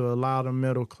adjust to allow the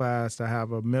middle class to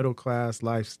have a middle class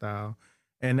lifestyle,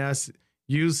 and that's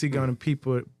usually going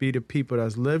to be the people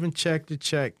that's living check to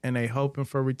check and they hoping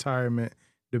for retirement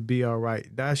to be all right.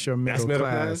 That's your middle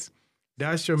class.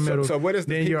 That's your middle. So what is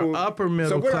the people? Your upper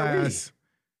middle class?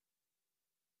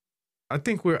 I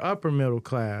think we're upper middle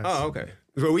class. Oh, okay.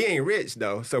 But we ain't rich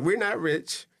though. So we're not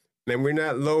rich, and we're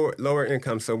not lower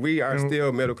income. So we are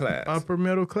still middle class. Upper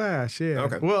middle class, yeah.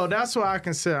 Okay. Well, that's what I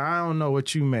consider. I don't know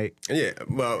what you make. Yeah.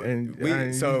 Well, in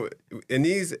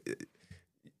these.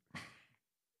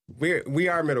 We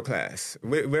are middle class,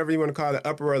 whatever you want to call it,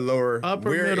 upper or lower.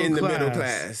 We're in the middle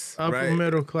class, upper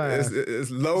middle class. It's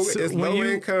low. It's low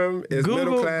income. It's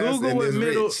middle class, and it's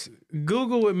rich.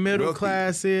 Google what middle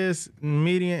class is.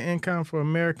 Median income for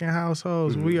American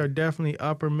households. We are definitely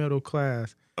upper middle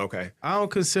class. Okay. I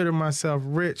don't consider myself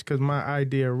rich because my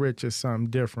idea of rich is something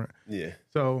different. Yeah.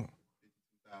 So.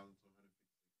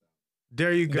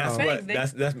 There you go. That's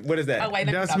what is that? Oh, wait,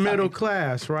 that's middle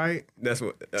class, right? That's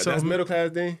middle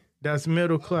class, then? That's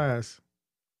middle class.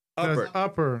 Upper. That's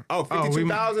upper. Oh,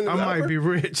 52,000 I might be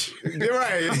rich. You're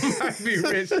right. I might be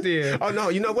rich there. Oh no,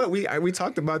 you know what? We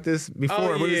talked about this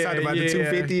before. We talked about the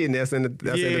 250, and that's in the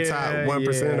top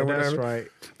 1% or whatever. That's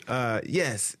right.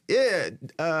 Yes. Yeah.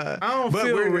 I don't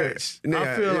feel rich.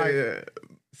 I feel like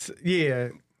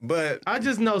But I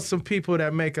just know some people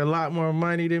that make a lot more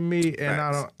money than me, and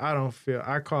I don't feel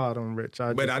I call them rich.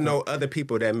 But I know other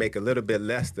people that make a little bit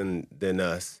less than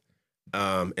us,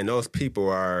 and those people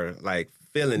are like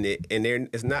feeling it, and they're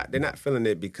not feeling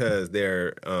it because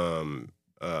they're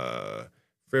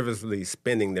frivolously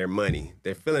spending their money.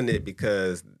 They're feeling it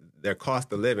because their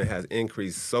cost of living has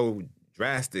increased so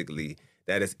drastically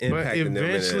that it's impacting them. But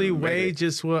eventually,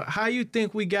 wages will. How you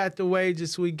think we got the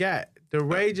wages we got? The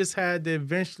wages had to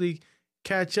eventually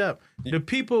catch up. The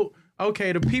people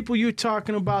you're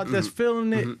talking about that's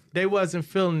feeling it, they wasn't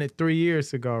feeling it 3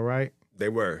 years ago, right? They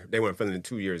weren't feeling it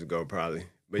 2 years ago, probably.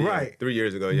 But right. 3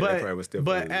 years ago, they probably was still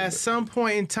feeling it. But at some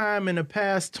point in time in the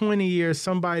past 20 years,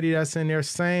 somebody that's in their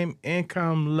same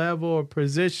income level or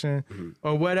position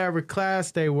or whatever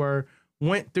class they were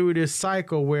went through this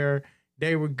cycle where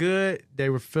they were good, they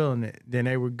were feeling it. Then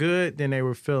they were good, then they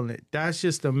were feeling it. That's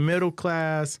just a middle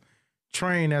class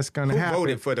train that's going to happen. Who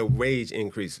voted for the wage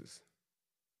increases?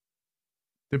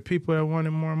 The people that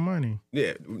wanted more money.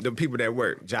 Yeah, the people that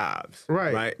work jobs.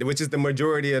 Right. Which is the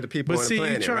majority of the people on the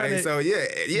planet, right? So,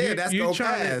 that's going to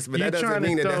pass, but that doesn't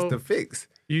mean that that's the fix.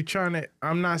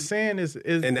 I'm not saying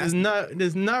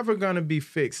it's never going to be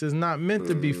fixed. It's not meant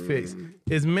to be fixed.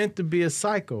 It's meant to be a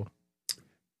cycle.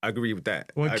 I agree with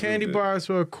that. When candy bars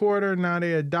were $0.25, now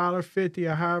they're $1.50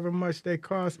 or however much they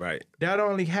cost. Right. That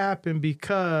only happened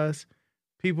because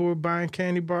people were buying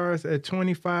candy bars at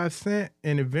 25 cents,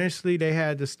 and eventually they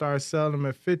had to start selling them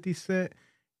at 50 cents,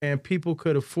 and people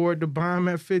could afford to buy them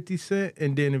at 50 cents,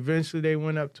 and then eventually they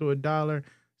went up to $1,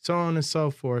 so on and so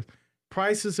forth.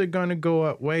 Prices are going to go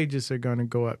up. Wages are going to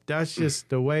go up. That's just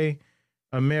the way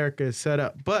America is set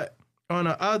up. But on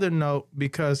the other note,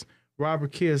 because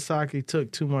Robert Kiyosaki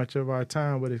took too much of our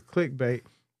time with his clickbait.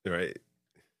 Right.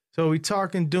 So we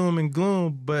talking doom and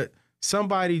gloom, but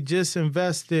somebody just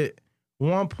invested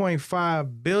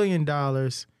 $1.5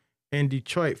 billion in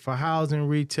Detroit for housing,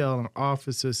 retail, and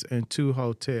offices and 2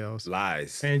 hotels.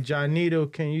 Lies. And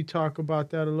Janito, can you talk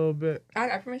about that a little bit? I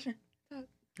got permission.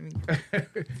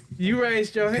 You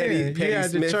raised your hand. You had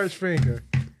the church finger.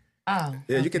 Oh.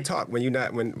 Yeah, you can talk when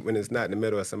it's not in the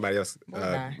middle of somebody else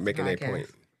making a point.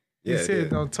 Yeah, you said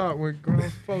don't talk when grown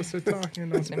folks are talking.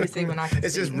 Let me see when I can.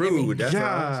 It's just rude. That's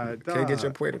all. Can't get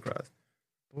your point across.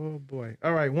 Oh boy!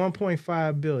 All right,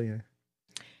 $1.5 billion.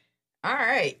 All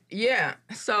right, yeah.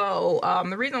 So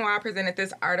the reason why I presented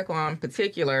this article in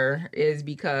particular is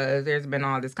because there's been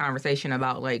all this conversation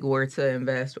about like where to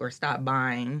invest or stop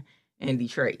buying in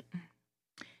Detroit.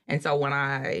 And so when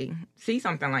I see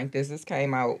something like this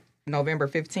came out November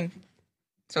 15th.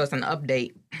 So it's an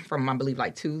update from, I believe,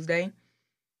 like Tuesday,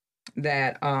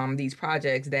 that these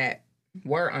projects that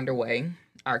were underway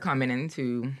are coming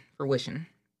into fruition.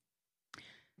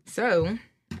 So,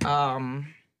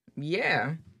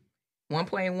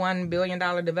 $1.1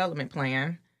 billion development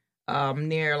plan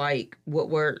near like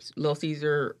Woodward's Little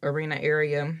Caesar Arena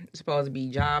area. Supposed to be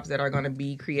jobs that are going to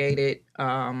be created,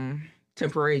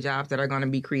 temporary jobs that are going to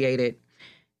be created.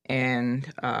 And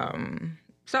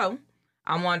so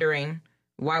I'm wondering,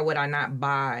 why would I not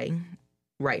buy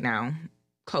right now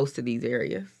close to these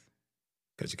areas.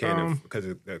 Because you can't,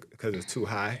 because it's too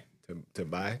high to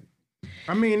buy.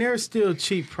 I mean, there's still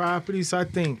cheap properties. I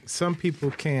think some people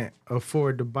can't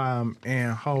afford to buy them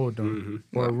and hold them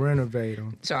or renovate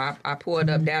them. So I pulled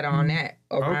up data on that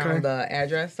around the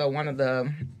address. So one of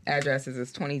the addresses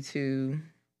is 22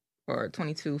 or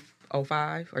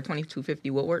 2205 or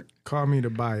 2250 Woodward. Call me to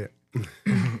buy it.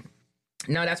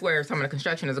 No, that's where some of the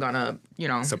construction is gonna,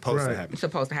 supposed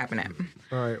to happen at.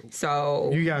 All right.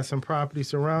 So you got some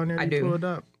properties around there? I do. Pulled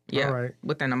up. Yeah. All right.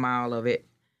 Within a mile of it.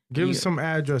 Give us some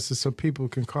addresses so people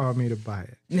can call me to buy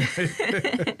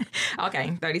it. Okay,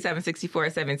 3764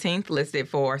 17th listed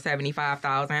for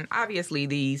 $75,000. Obviously,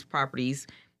 these properties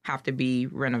have to be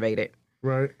renovated.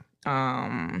 Right.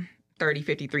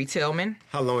 3053 Tillman.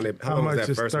 How long has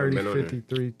that first one been on there?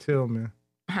 3053 Tillman.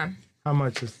 Huh? How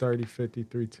much is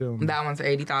 3053 Tillman? That one's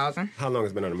 $80,000. How long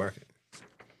has it been on the market?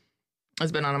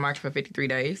 It's been on the market for 53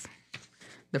 days.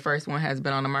 The first one has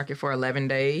been on the market for 11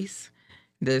 days.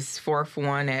 This fourth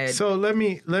one at... So let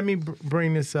me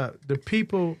bring this up. The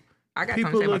people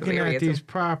looking at these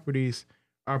properties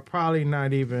are probably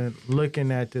not even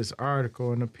looking at this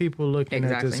article, and the people looking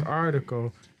at this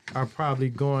article are probably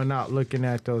going out looking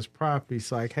at those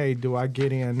properties like, hey, do I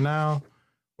get in now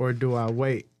or do I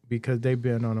wait? Because they've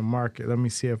been on the market. Let me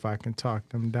see if I can talk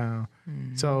them down.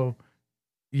 Mm-hmm. So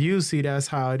usually that's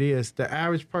how it is. The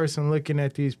average person looking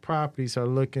at these properties are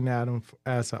looking at them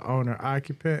as an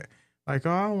owner-occupant. Like,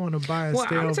 oh, I want to buy and stay over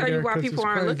there. Well, I'm going to tell you why people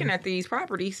aren't looking at these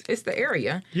properties. It's the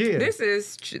area. Yeah. This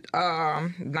is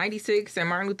 96 and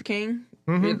Martin Luther King.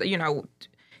 Mm-hmm.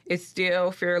 It's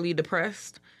still fairly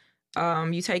depressed.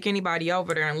 You take anybody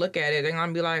over there and look at it, they're going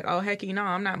to be like, oh, heck,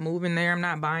 I'm not moving there. I'm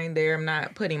not buying there. I'm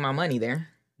not putting my money there.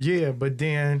 Yeah, but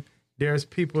then there's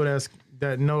people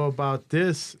that know about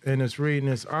this and is reading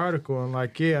this article and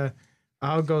like, yeah,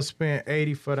 I'll go spend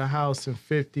 $80 for the house and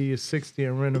 $50 or $60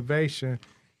 in renovation.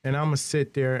 And I'm going to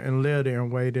sit there and live there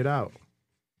and wait it out.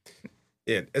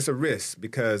 Yeah, it's a risk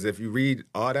because if you read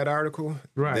all that article,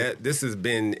 this has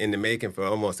been in the making for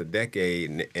almost a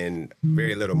decade and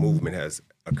very little movement has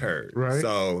occurred. Right.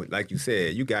 So, like you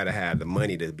said, you got to have the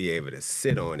money to be able to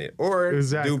sit on it or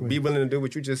be willing to do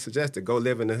what you just suggested, go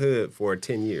live in the hood for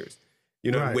 10 years,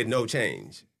 with no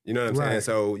change. You know what I'm saying?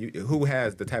 So who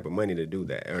has the type of money to do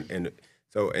that?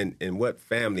 And what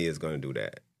family is going to do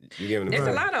that? It's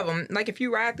a lot of them. Like if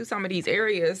you ride through some of these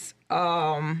areas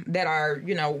that are,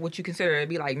 what you consider to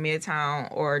be like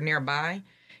Midtown or nearby,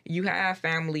 you have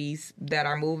families that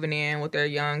are moving in with their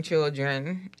young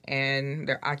children and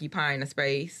they're occupying the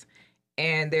space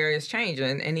and there is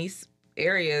changing. In these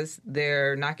areas,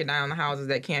 they're knocking down the houses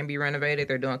that can be renovated.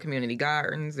 They're doing community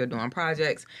gardens. They're doing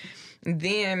projects.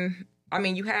 Then...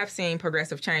 you have seen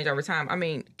progressive change over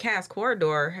time. Cass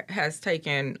Corridor has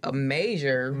taken a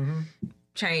major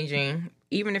changing.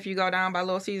 Even if you go down by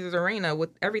Little Caesars Arena, with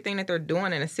everything that they're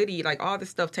doing in the city, like all this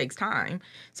stuff takes time.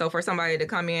 So for somebody to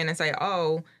come in and say,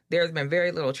 oh, there's been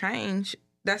very little change,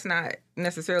 that's not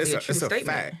necessarily a true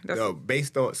statement. It's a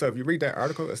fact. So if you read that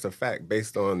article, it's a fact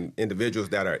based on individuals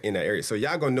that are in that area. So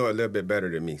y'all gonna know a little bit better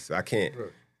than me. So I can't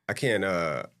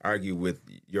argue with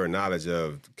your knowledge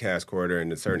of Cass Corridor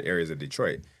and the certain areas of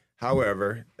Detroit.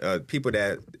 However, people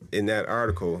that in that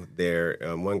article there,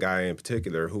 one guy in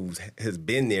particular who has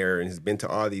been there and has been to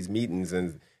all these meetings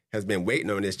and has been waiting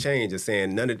on this change is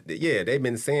saying they've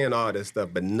been saying all this stuff,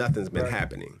 but nothing's been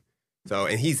happening. So,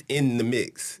 and he's in the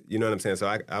mix. You know what I'm saying?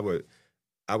 So I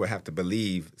would have to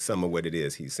believe some of what it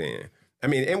is he's saying.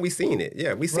 And we've seen it.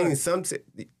 Yeah, we've seen some.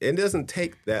 It doesn't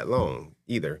take that long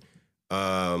either.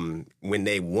 When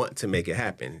they want to make it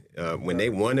happen, when they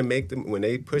want to when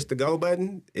they push the go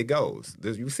button, it goes.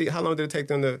 You see, how long did it take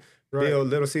them to build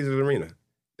Little Caesars Arena?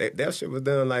 That shit was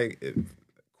done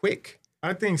quick.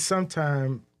 I think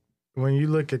sometime when you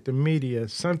look at the media,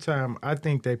 I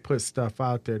think they put stuff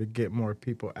out there to get more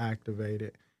people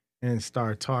activated and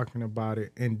start talking about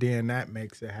it, and then that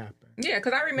makes it happen. Yeah,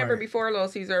 because I remember before Little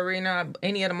Caesars Arena,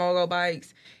 any of the Mogo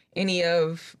bikes, any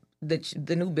of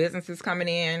the new businesses coming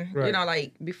in,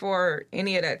 before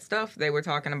any of that stuff, they were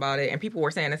talking about it, and people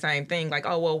were saying the same thing, like,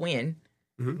 oh, well, when?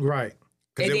 Mm-hmm. Right.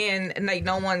 And then,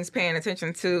 no one's paying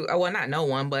attention to, not no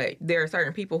one, but there are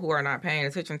certain people who are not paying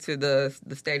attention to the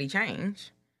steady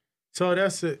change. So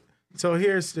that's it. So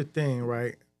here's the thing,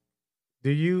 right?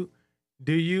 Do you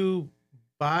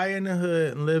buy in the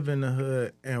hood and live in the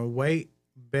hood and wait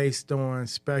based on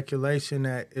speculation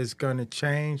that it's going to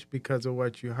change because of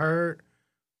what you heard?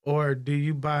 Or do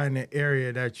you buy in an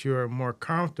area that you're more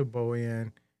comfortable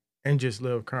in and just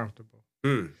live comfortable?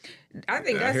 I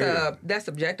think that's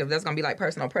subjective. That's gonna be like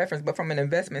personal preference. But from an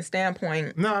investment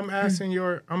standpoint, no, I'm asking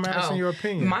your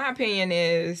opinion. My opinion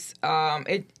is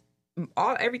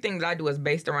everything that I do is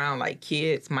based around like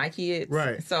my kids.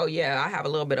 Right. So yeah, I have a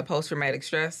little bit of post traumatic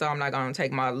stress, so I'm not gonna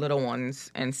take my little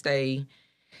ones and stay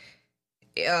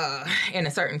in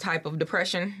a certain type of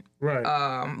depression. Right.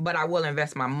 But I will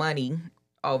invest my money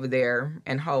over there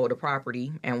and hold the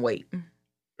property and wait.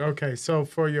 Okay, so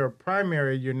for your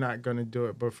primary, you're not going to do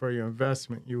it, but for your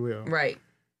investment, you will. Right.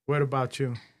 What about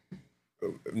you?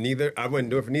 Neither. I wouldn't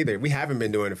do it for neither. We haven't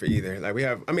been doing it for either. Like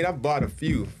I've bought a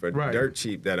few for dirt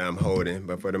cheap that I'm holding,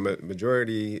 but for the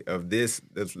majority of this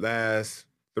last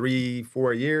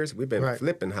 3-4 years, we've been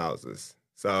flipping houses.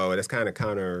 So that's kind of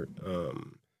counter.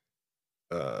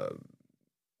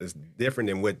 It's different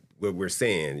than what we're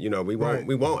saying. You know, we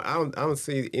won't. I don't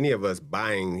see any of us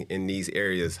buying in these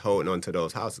areas, holding on to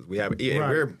those houses. And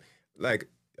we're like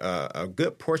a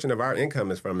good portion of our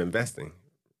income is from investing,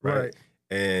 right?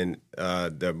 And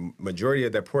the majority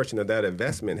of that portion of that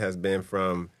investment has been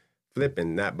from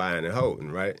flipping, not buying and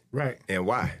holding, right? Right. And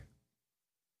why?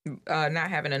 Not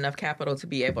having enough capital to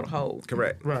be able to hold.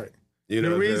 Correct. Right. You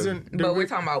know, but we're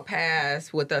talking about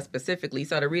past with us specifically.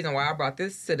 So the reason why I brought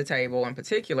this to the table in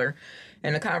particular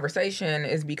in the conversation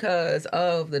is because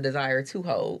of the desire to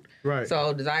hold. Right.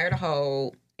 So desire to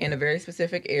hold in a very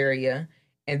specific area,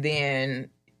 and then,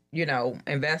 you know,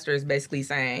 investors basically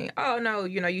saying, oh, no,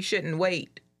 you know, you shouldn't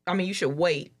wait. I mean, you should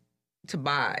wait to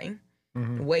buy.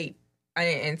 Mm-hmm. Wait.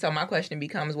 And so my question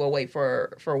becomes, well, wait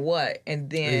for what? And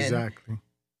then... Exactly.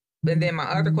 And then my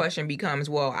other question becomes,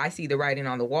 well, I see the writing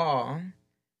on the wall.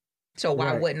 So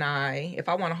why wouldn't I, if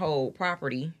I want to hold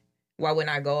property, why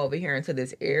wouldn't I go over here into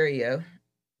this area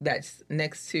that's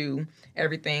next to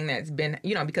everything that's been,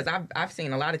 you know, because I've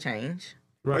seen a lot of change.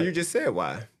 Right. Well, you just said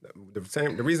why.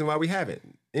 The reason why we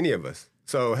haven't, any of us.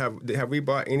 So have we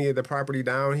bought any of the property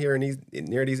down here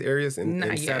near these areas and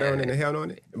sat on it and held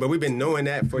on it? But we've been knowing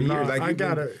that for years. Like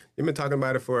you've been talking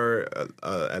about it for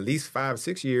at least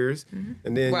 5-6 years,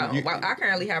 and then I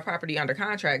currently have property under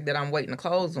contract that I'm waiting to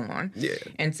close on. Yeah,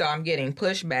 and so I'm getting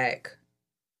pushback,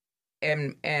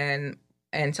 and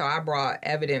so I brought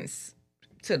evidence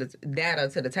to the data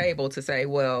to the table to say,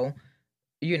 well,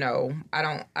 you know, I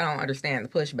don't understand the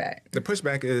pushback. The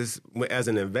pushback is, as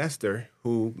an investor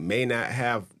who may not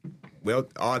have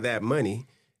all that money,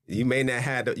 you may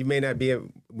not be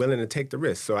willing to take the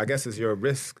risk. So I guess it's your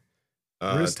risk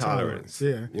tolerance.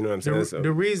 Yeah, you know what I'm saying.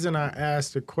 The reason I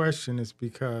asked the question is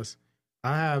because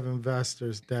I have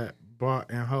investors that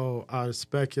bought and hold out of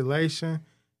speculation.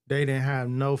 They didn't have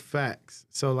no facts,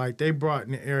 so like they brought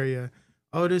in the area.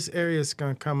 Oh, this area is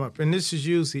gonna come up, and this is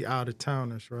usually out of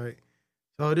towners, right?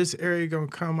 So this area gonna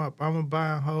come up. I'm gonna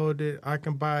buy and hold it. I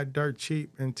can buy it dirt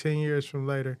cheap in 10 years from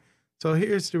later. So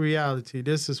here's the reality.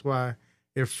 This is why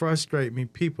it frustrates me.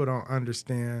 People don't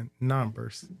understand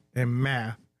numbers and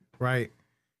math, right?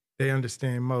 They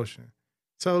understand emotion.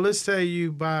 So let's say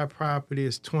you buy a property,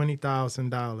 it's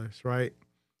 $20,000, right?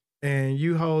 And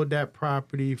you hold that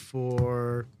property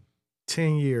for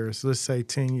 10 years. Let's say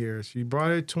 10 years. You bought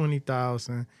it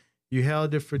 $20,000. You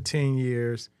held it for 10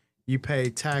 years. You pay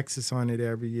taxes on it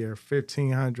every year,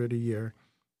 $1,500 a year.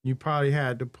 You probably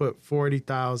had to put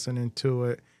 $40,000 into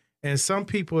it. And some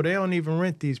people, they don't even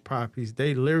rent these properties.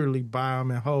 They literally buy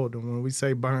them and hold them when we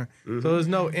say burn. Mm-hmm. So there's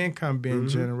no income being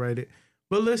generated.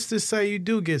 But let's just say you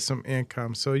do get some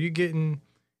income. So you're getting,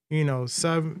 you know,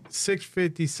 $650,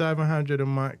 $700 a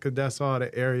month, because that's all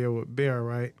the area would bear,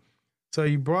 right? So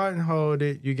you brought and hold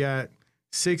it. You got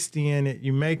 60 in it.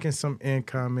 You're making some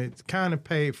income. It's kind of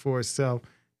paid for itself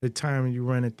the time you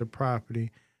rented the property.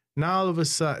 Now all of a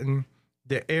sudden,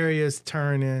 the area is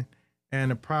turning and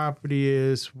the property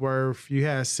is worth, you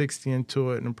had 60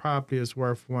 into it and the property is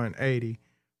worth 180,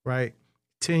 right?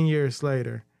 10 years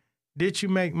later. Did you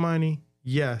make money?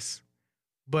 Yes.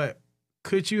 But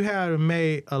could you have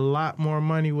made a lot more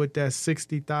money with that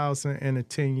 $60,000 in a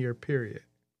 10-year period?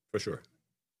 For sure.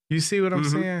 You see what I'm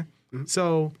saying? Mm-hmm.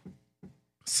 So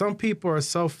some people are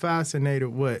so fascinated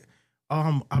with,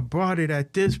 I bought it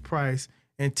at this price,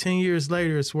 and 10 years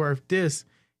later, it's worth this.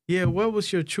 Yeah, what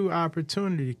was your true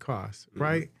opportunity cost,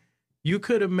 right? You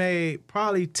could have made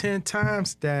probably 10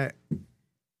 times that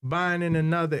buying in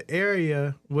another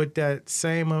area with that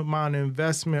same amount of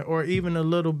investment or even a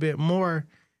little bit more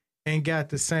and got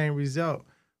the same result.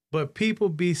 But people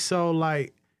be so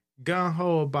like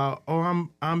gung-ho about,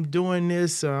 I'm doing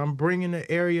this, or I'm bringing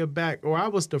the area back, or I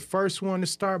was the first one to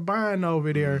start buying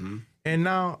over there. Mm-hmm. And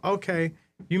now, okay,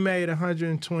 you made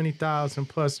 $120,000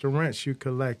 plus the rents you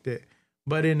collected.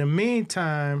 But in the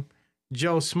meantime,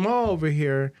 Joe Small over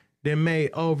here that made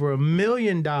over $1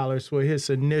 million with his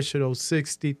initial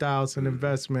 $60,000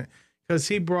 investment because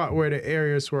he brought where the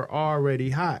areas were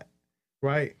already hot,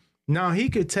 right? Now he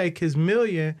could take his $1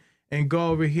 million and go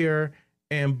over here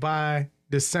and buy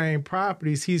the same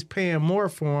properties. He's paying more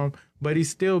for them, but he's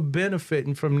still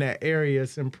benefiting from that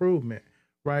area's improvement,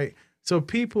 right? So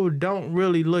people don't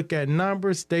really look at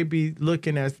numbers. They be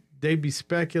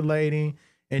speculating,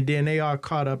 and then they are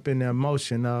caught up in the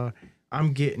emotion of,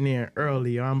 I'm getting in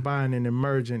early, or I'm buying an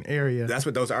emerging area. That's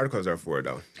what those articles are for,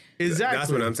 though. Exactly.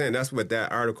 That's what I'm saying. That's what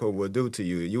that article will do to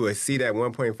you. You will see that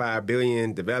 1.5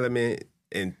 billion development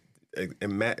and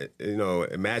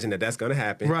imagine that that's going to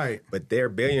happen. Right. But they're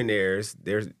billionaires.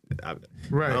 I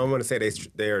don't want to say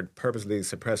they're purposely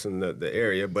suppressing the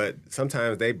area, but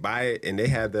sometimes they buy it and they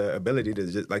have the ability to,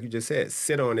 just like you just said,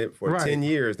 sit on it for 10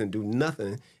 years and do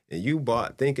nothing. And you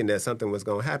bought thinking that something was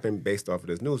going to happen based off of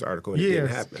this news article, and it didn't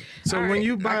happen. So when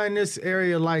you buy in this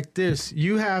area like this,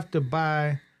 you have to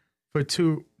buy for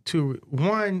two.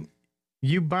 One,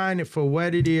 you buying it for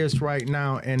what it is right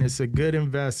now, and it's a good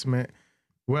investment,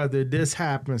 whether this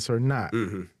happens or not.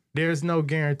 Mm-hmm. There's no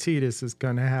guarantee this is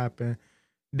going to happen.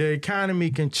 The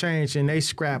economy can change, and they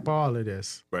scrap all of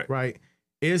this, right?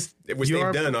 Which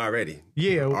they've done already.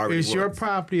 Yeah, is your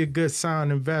property a good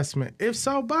sound investment? If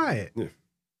so, buy it. Yeah.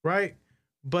 Right?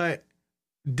 But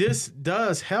this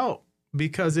does help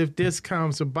because if this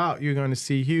comes about, you're going to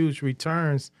see huge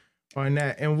returns on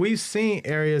that. And we've seen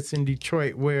areas in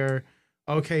Detroit where,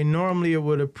 okay, normally it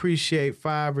would appreciate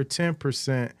 5 or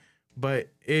 10%, but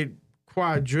it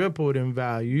quadrupled in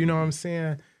value. You know what I'm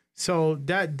saying? So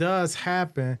that does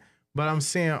happen. But I'm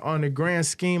saying on the grand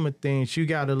scheme of things, you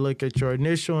got to look at your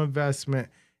initial investment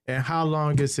and how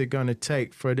long is it going to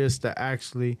take for this to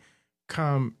actually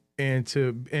come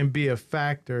and be a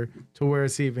factor to where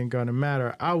it's even going to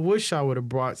matter. I wish I would have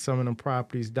brought some of them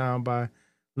properties down by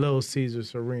Little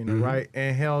Caesars Arena, right,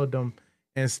 and held them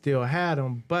and still had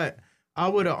them. But I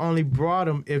would have only brought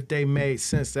them if they made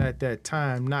sense at that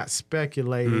time, not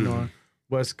speculating on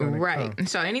what's going to come. Right.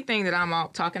 So anything that I'm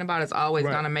talking about is always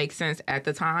going to make sense at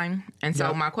the time. And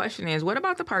so my question is, what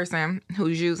about the person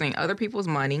who's using other people's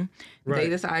money? They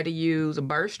decide to use a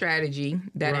burst strategy,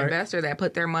 that investor that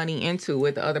put their money into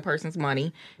with the other person's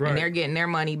money, and they're getting their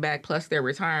money back plus their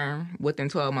return within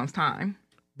 12 months' time.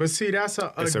 But see, that's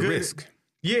a good risk.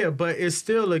 Yeah, but it's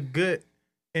still a good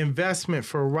investment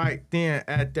for right then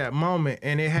at that moment,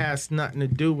 and it has nothing to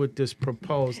do with this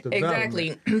proposed development.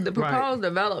 Exactly. The proposed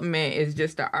development is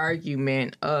just the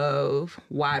argument of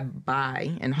why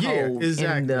buy and hold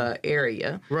in the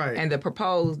area. Right. And the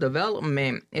proposed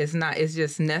development is not, it's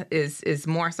just, is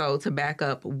more so to back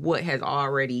up what has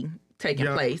already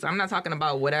taken place. I'm not talking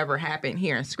about whatever happened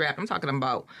here in Scrap. I'm talking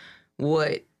about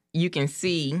what you can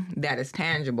see that is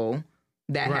tangible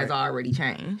that has already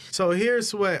changed. So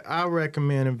here's what I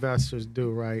recommend investors do,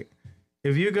 right?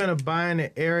 If you're going to buy in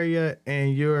an area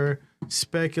and you're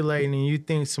speculating and you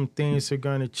think some things are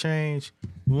going to change,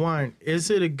 one, is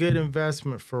it a good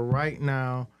investment for right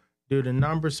now? Do the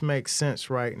numbers make sense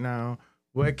right now?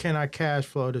 Where can I cash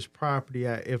flow this property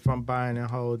at if I'm buying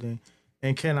and holding?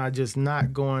 And can I just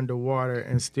not go underwater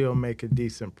and still make a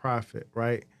decent profit,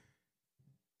 right?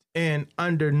 And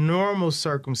under normal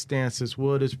circumstances,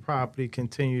 will this property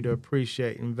continue to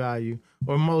appreciate in value,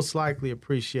 or most likely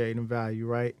appreciate in value,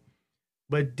 right?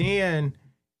 But then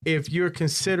if you're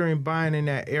considering buying in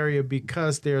that area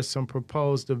because there's some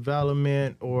proposed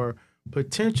development or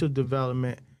potential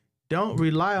development, don't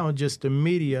rely on just the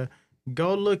media.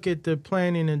 Go look at the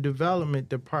planning and development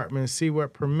department and see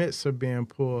what permits are being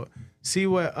pulled. See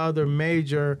what other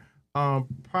major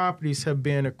properties have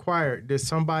been acquired. Did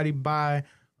somebody buy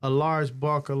a large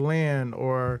bulk of land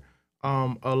or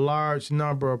a large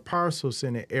number of parcels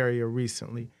in the area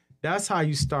recently? That's how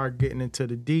you start getting into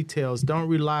the details. Don't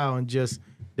rely on just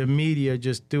the media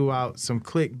just threw out some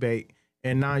clickbait,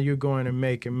 and now you're going to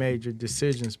make major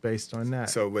decisions based on that.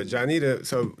 So, but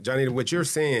Johnita, what you're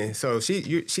saying, so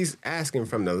she's asking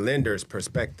from the lender's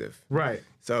perspective, right?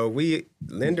 So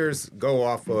lenders go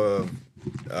off of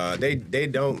they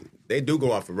do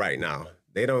go off of right now.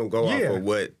 They don't go off of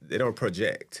what they don't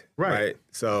project, right?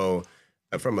 So,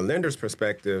 from a lender's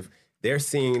perspective, they're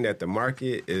seeing that the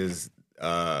market is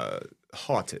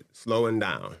halted, slowing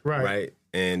down, right?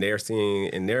 And they're seeing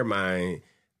in their mind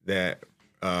that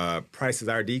prices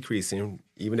are decreasing,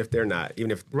 even if they're not,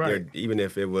 even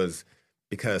if it was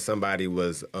because somebody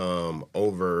was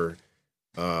over.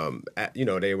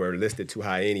 They were listed too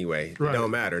high anyway. It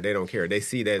don't matter. They don't care. They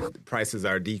see that prices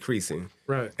are decreasing,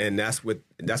 right? And that's what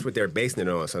they're basing it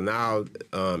on. So now,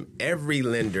 every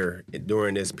lender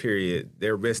during this period,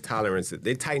 their risk tolerance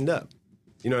they tightened up.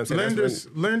 You know what I'm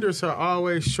saying? Lenders are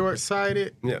always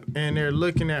short-sighted, and they're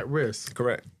looking at risk.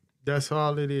 Correct. That's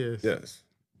all it is. Yes.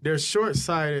 They're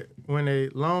short-sighted when they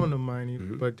loan the money,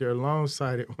 but they're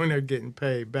long-sighted when they're getting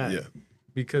paid back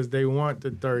because they want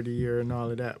the 30-year and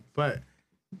all of that. But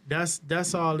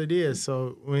that's all it is.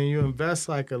 So when you invest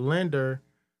like a lender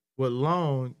with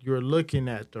loan, you're looking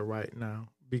at the right now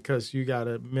because you got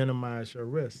to minimize your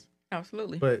risk.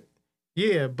 Absolutely. But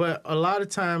a lot of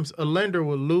times a lender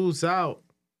will lose out,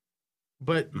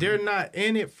 but they're not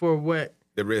in it for what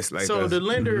the risk. Like so, the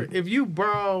lender, if you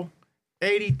borrow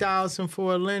 $80,000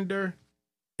 for a lender,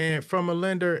 and from a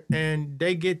lender, and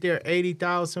they get their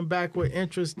 $80,000 back with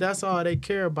interest, that's all they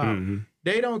care about.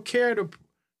 They don't care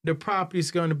the property's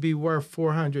going to be worth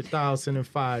 $400,000 in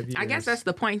 5 years. I guess that's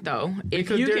the point, though. If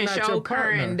you can show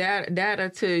current data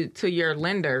to your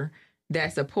lender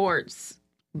that supports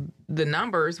the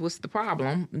numbers, what's the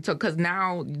problem? So, because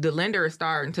now the lender is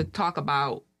starting to talk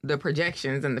about the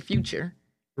projections in the future.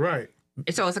 Right.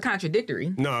 So it's a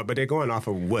contradictory. No, but they're going off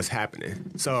of what's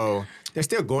happening. So they're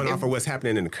still going off of what's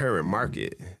happening in the current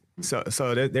market. So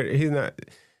he's not.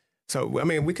 So I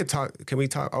mean, we could talk. Can we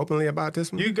talk openly about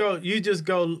this one? You just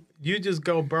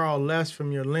go borrow less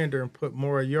from your lender and put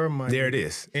more of your money. There it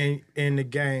is in the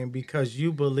game because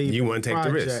you believe you want to take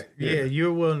the risk. Yeah,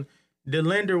 you're willing. The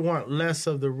lender want less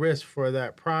of the risk for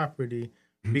that property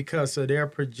because of their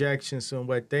projections and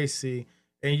what they see.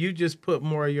 And you just put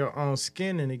more of your own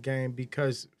skin in the game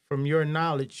because from your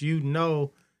knowledge, you know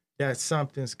that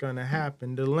something's going to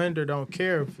happen. The lender don't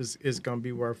care if it's going to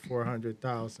be worth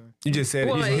 $400,000. You just said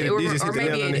or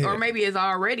maybe it's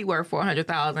already worth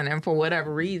 $400,000, and for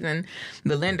whatever reason,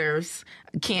 the lenders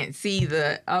can't see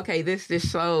this just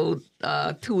sold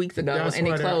 2 weeks ago and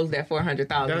it closed at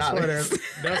 $400,000.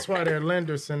 That's why they're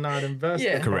lenders and not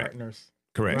investment partners.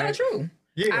 Correct. That's true.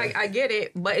 Yeah. I get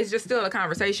it, but it's just still a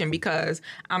conversation because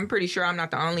I'm pretty sure I'm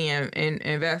not the only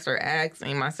investor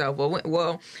asking myself,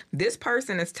 well, this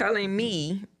person is telling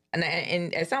me,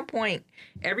 and at some point,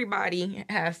 everybody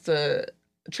has to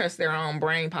trust their own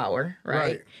brain power,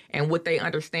 right? And what they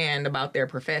understand about their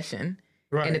profession,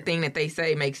 and the thing that they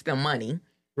say makes them money.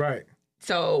 Right.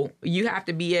 So you have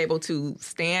to be able to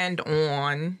stand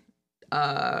on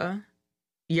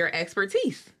your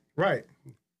expertise. Right.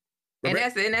 And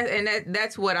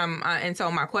that's what I'm. And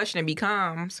so my question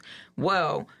becomes,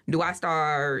 well, do I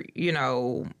start,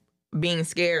 being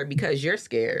scared because you're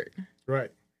scared? Right.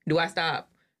 Do I stop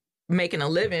making a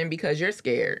living because you're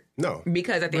scared? No.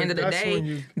 Because at the end of the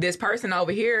day, this person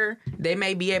over here, they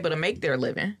may be able to make their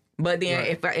living. But then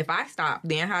if I stop,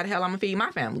 then how the hell I'm gonna feed my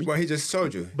family? Well, he just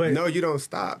showed you. But no, you don't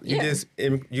stop. You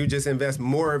just invest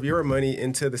more of your money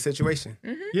into the situation.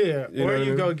 Yeah, or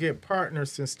you go get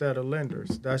partners instead of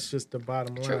lenders. That's just the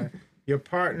bottom line. Your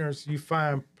partners, you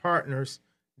find partners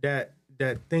that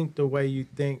think the way you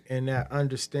think and that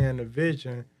understand the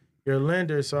vision. Your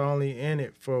lenders are only in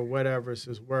it for whatever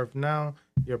it's worth. Now,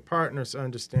 your partners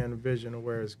understand the vision of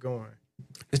where it's going.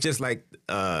 It's just like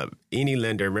any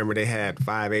lender. Remember, they had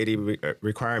 580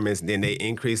 requirements, then they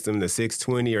increased them to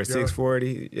 620 or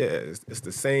 640. Yeah, it's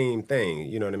the same thing.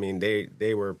 You know what I mean?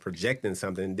 They were projecting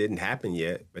something that didn't happen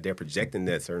yet, but they're projecting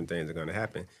that certain things are going to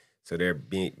happen. So they're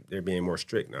being more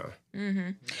strict now.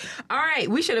 Mm-hmm. All right,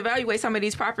 we should evaluate some of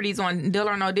these properties on Deal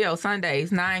or No Deal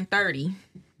Sundays, 9:30.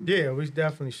 Yeah, we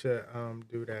definitely should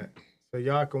do that. So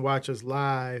y'all can watch us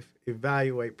live,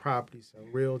 evaluate properties,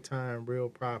 real time, real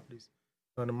properties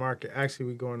on the market. Actually,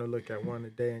 we're going to look at one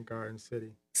today in Garden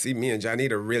City. See, me and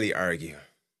Johnita really argue.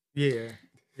 Yeah,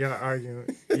 y'all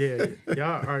arguing. Yeah,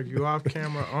 y'all argue off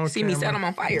camera, on See camera. Me set them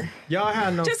on fire. Y'all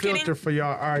have no filter for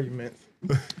y'all arguments.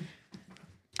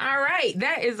 All right,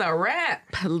 that is a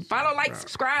wrap. Follow, like,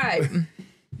 subscribe.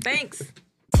 Thanks.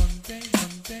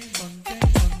 Monday.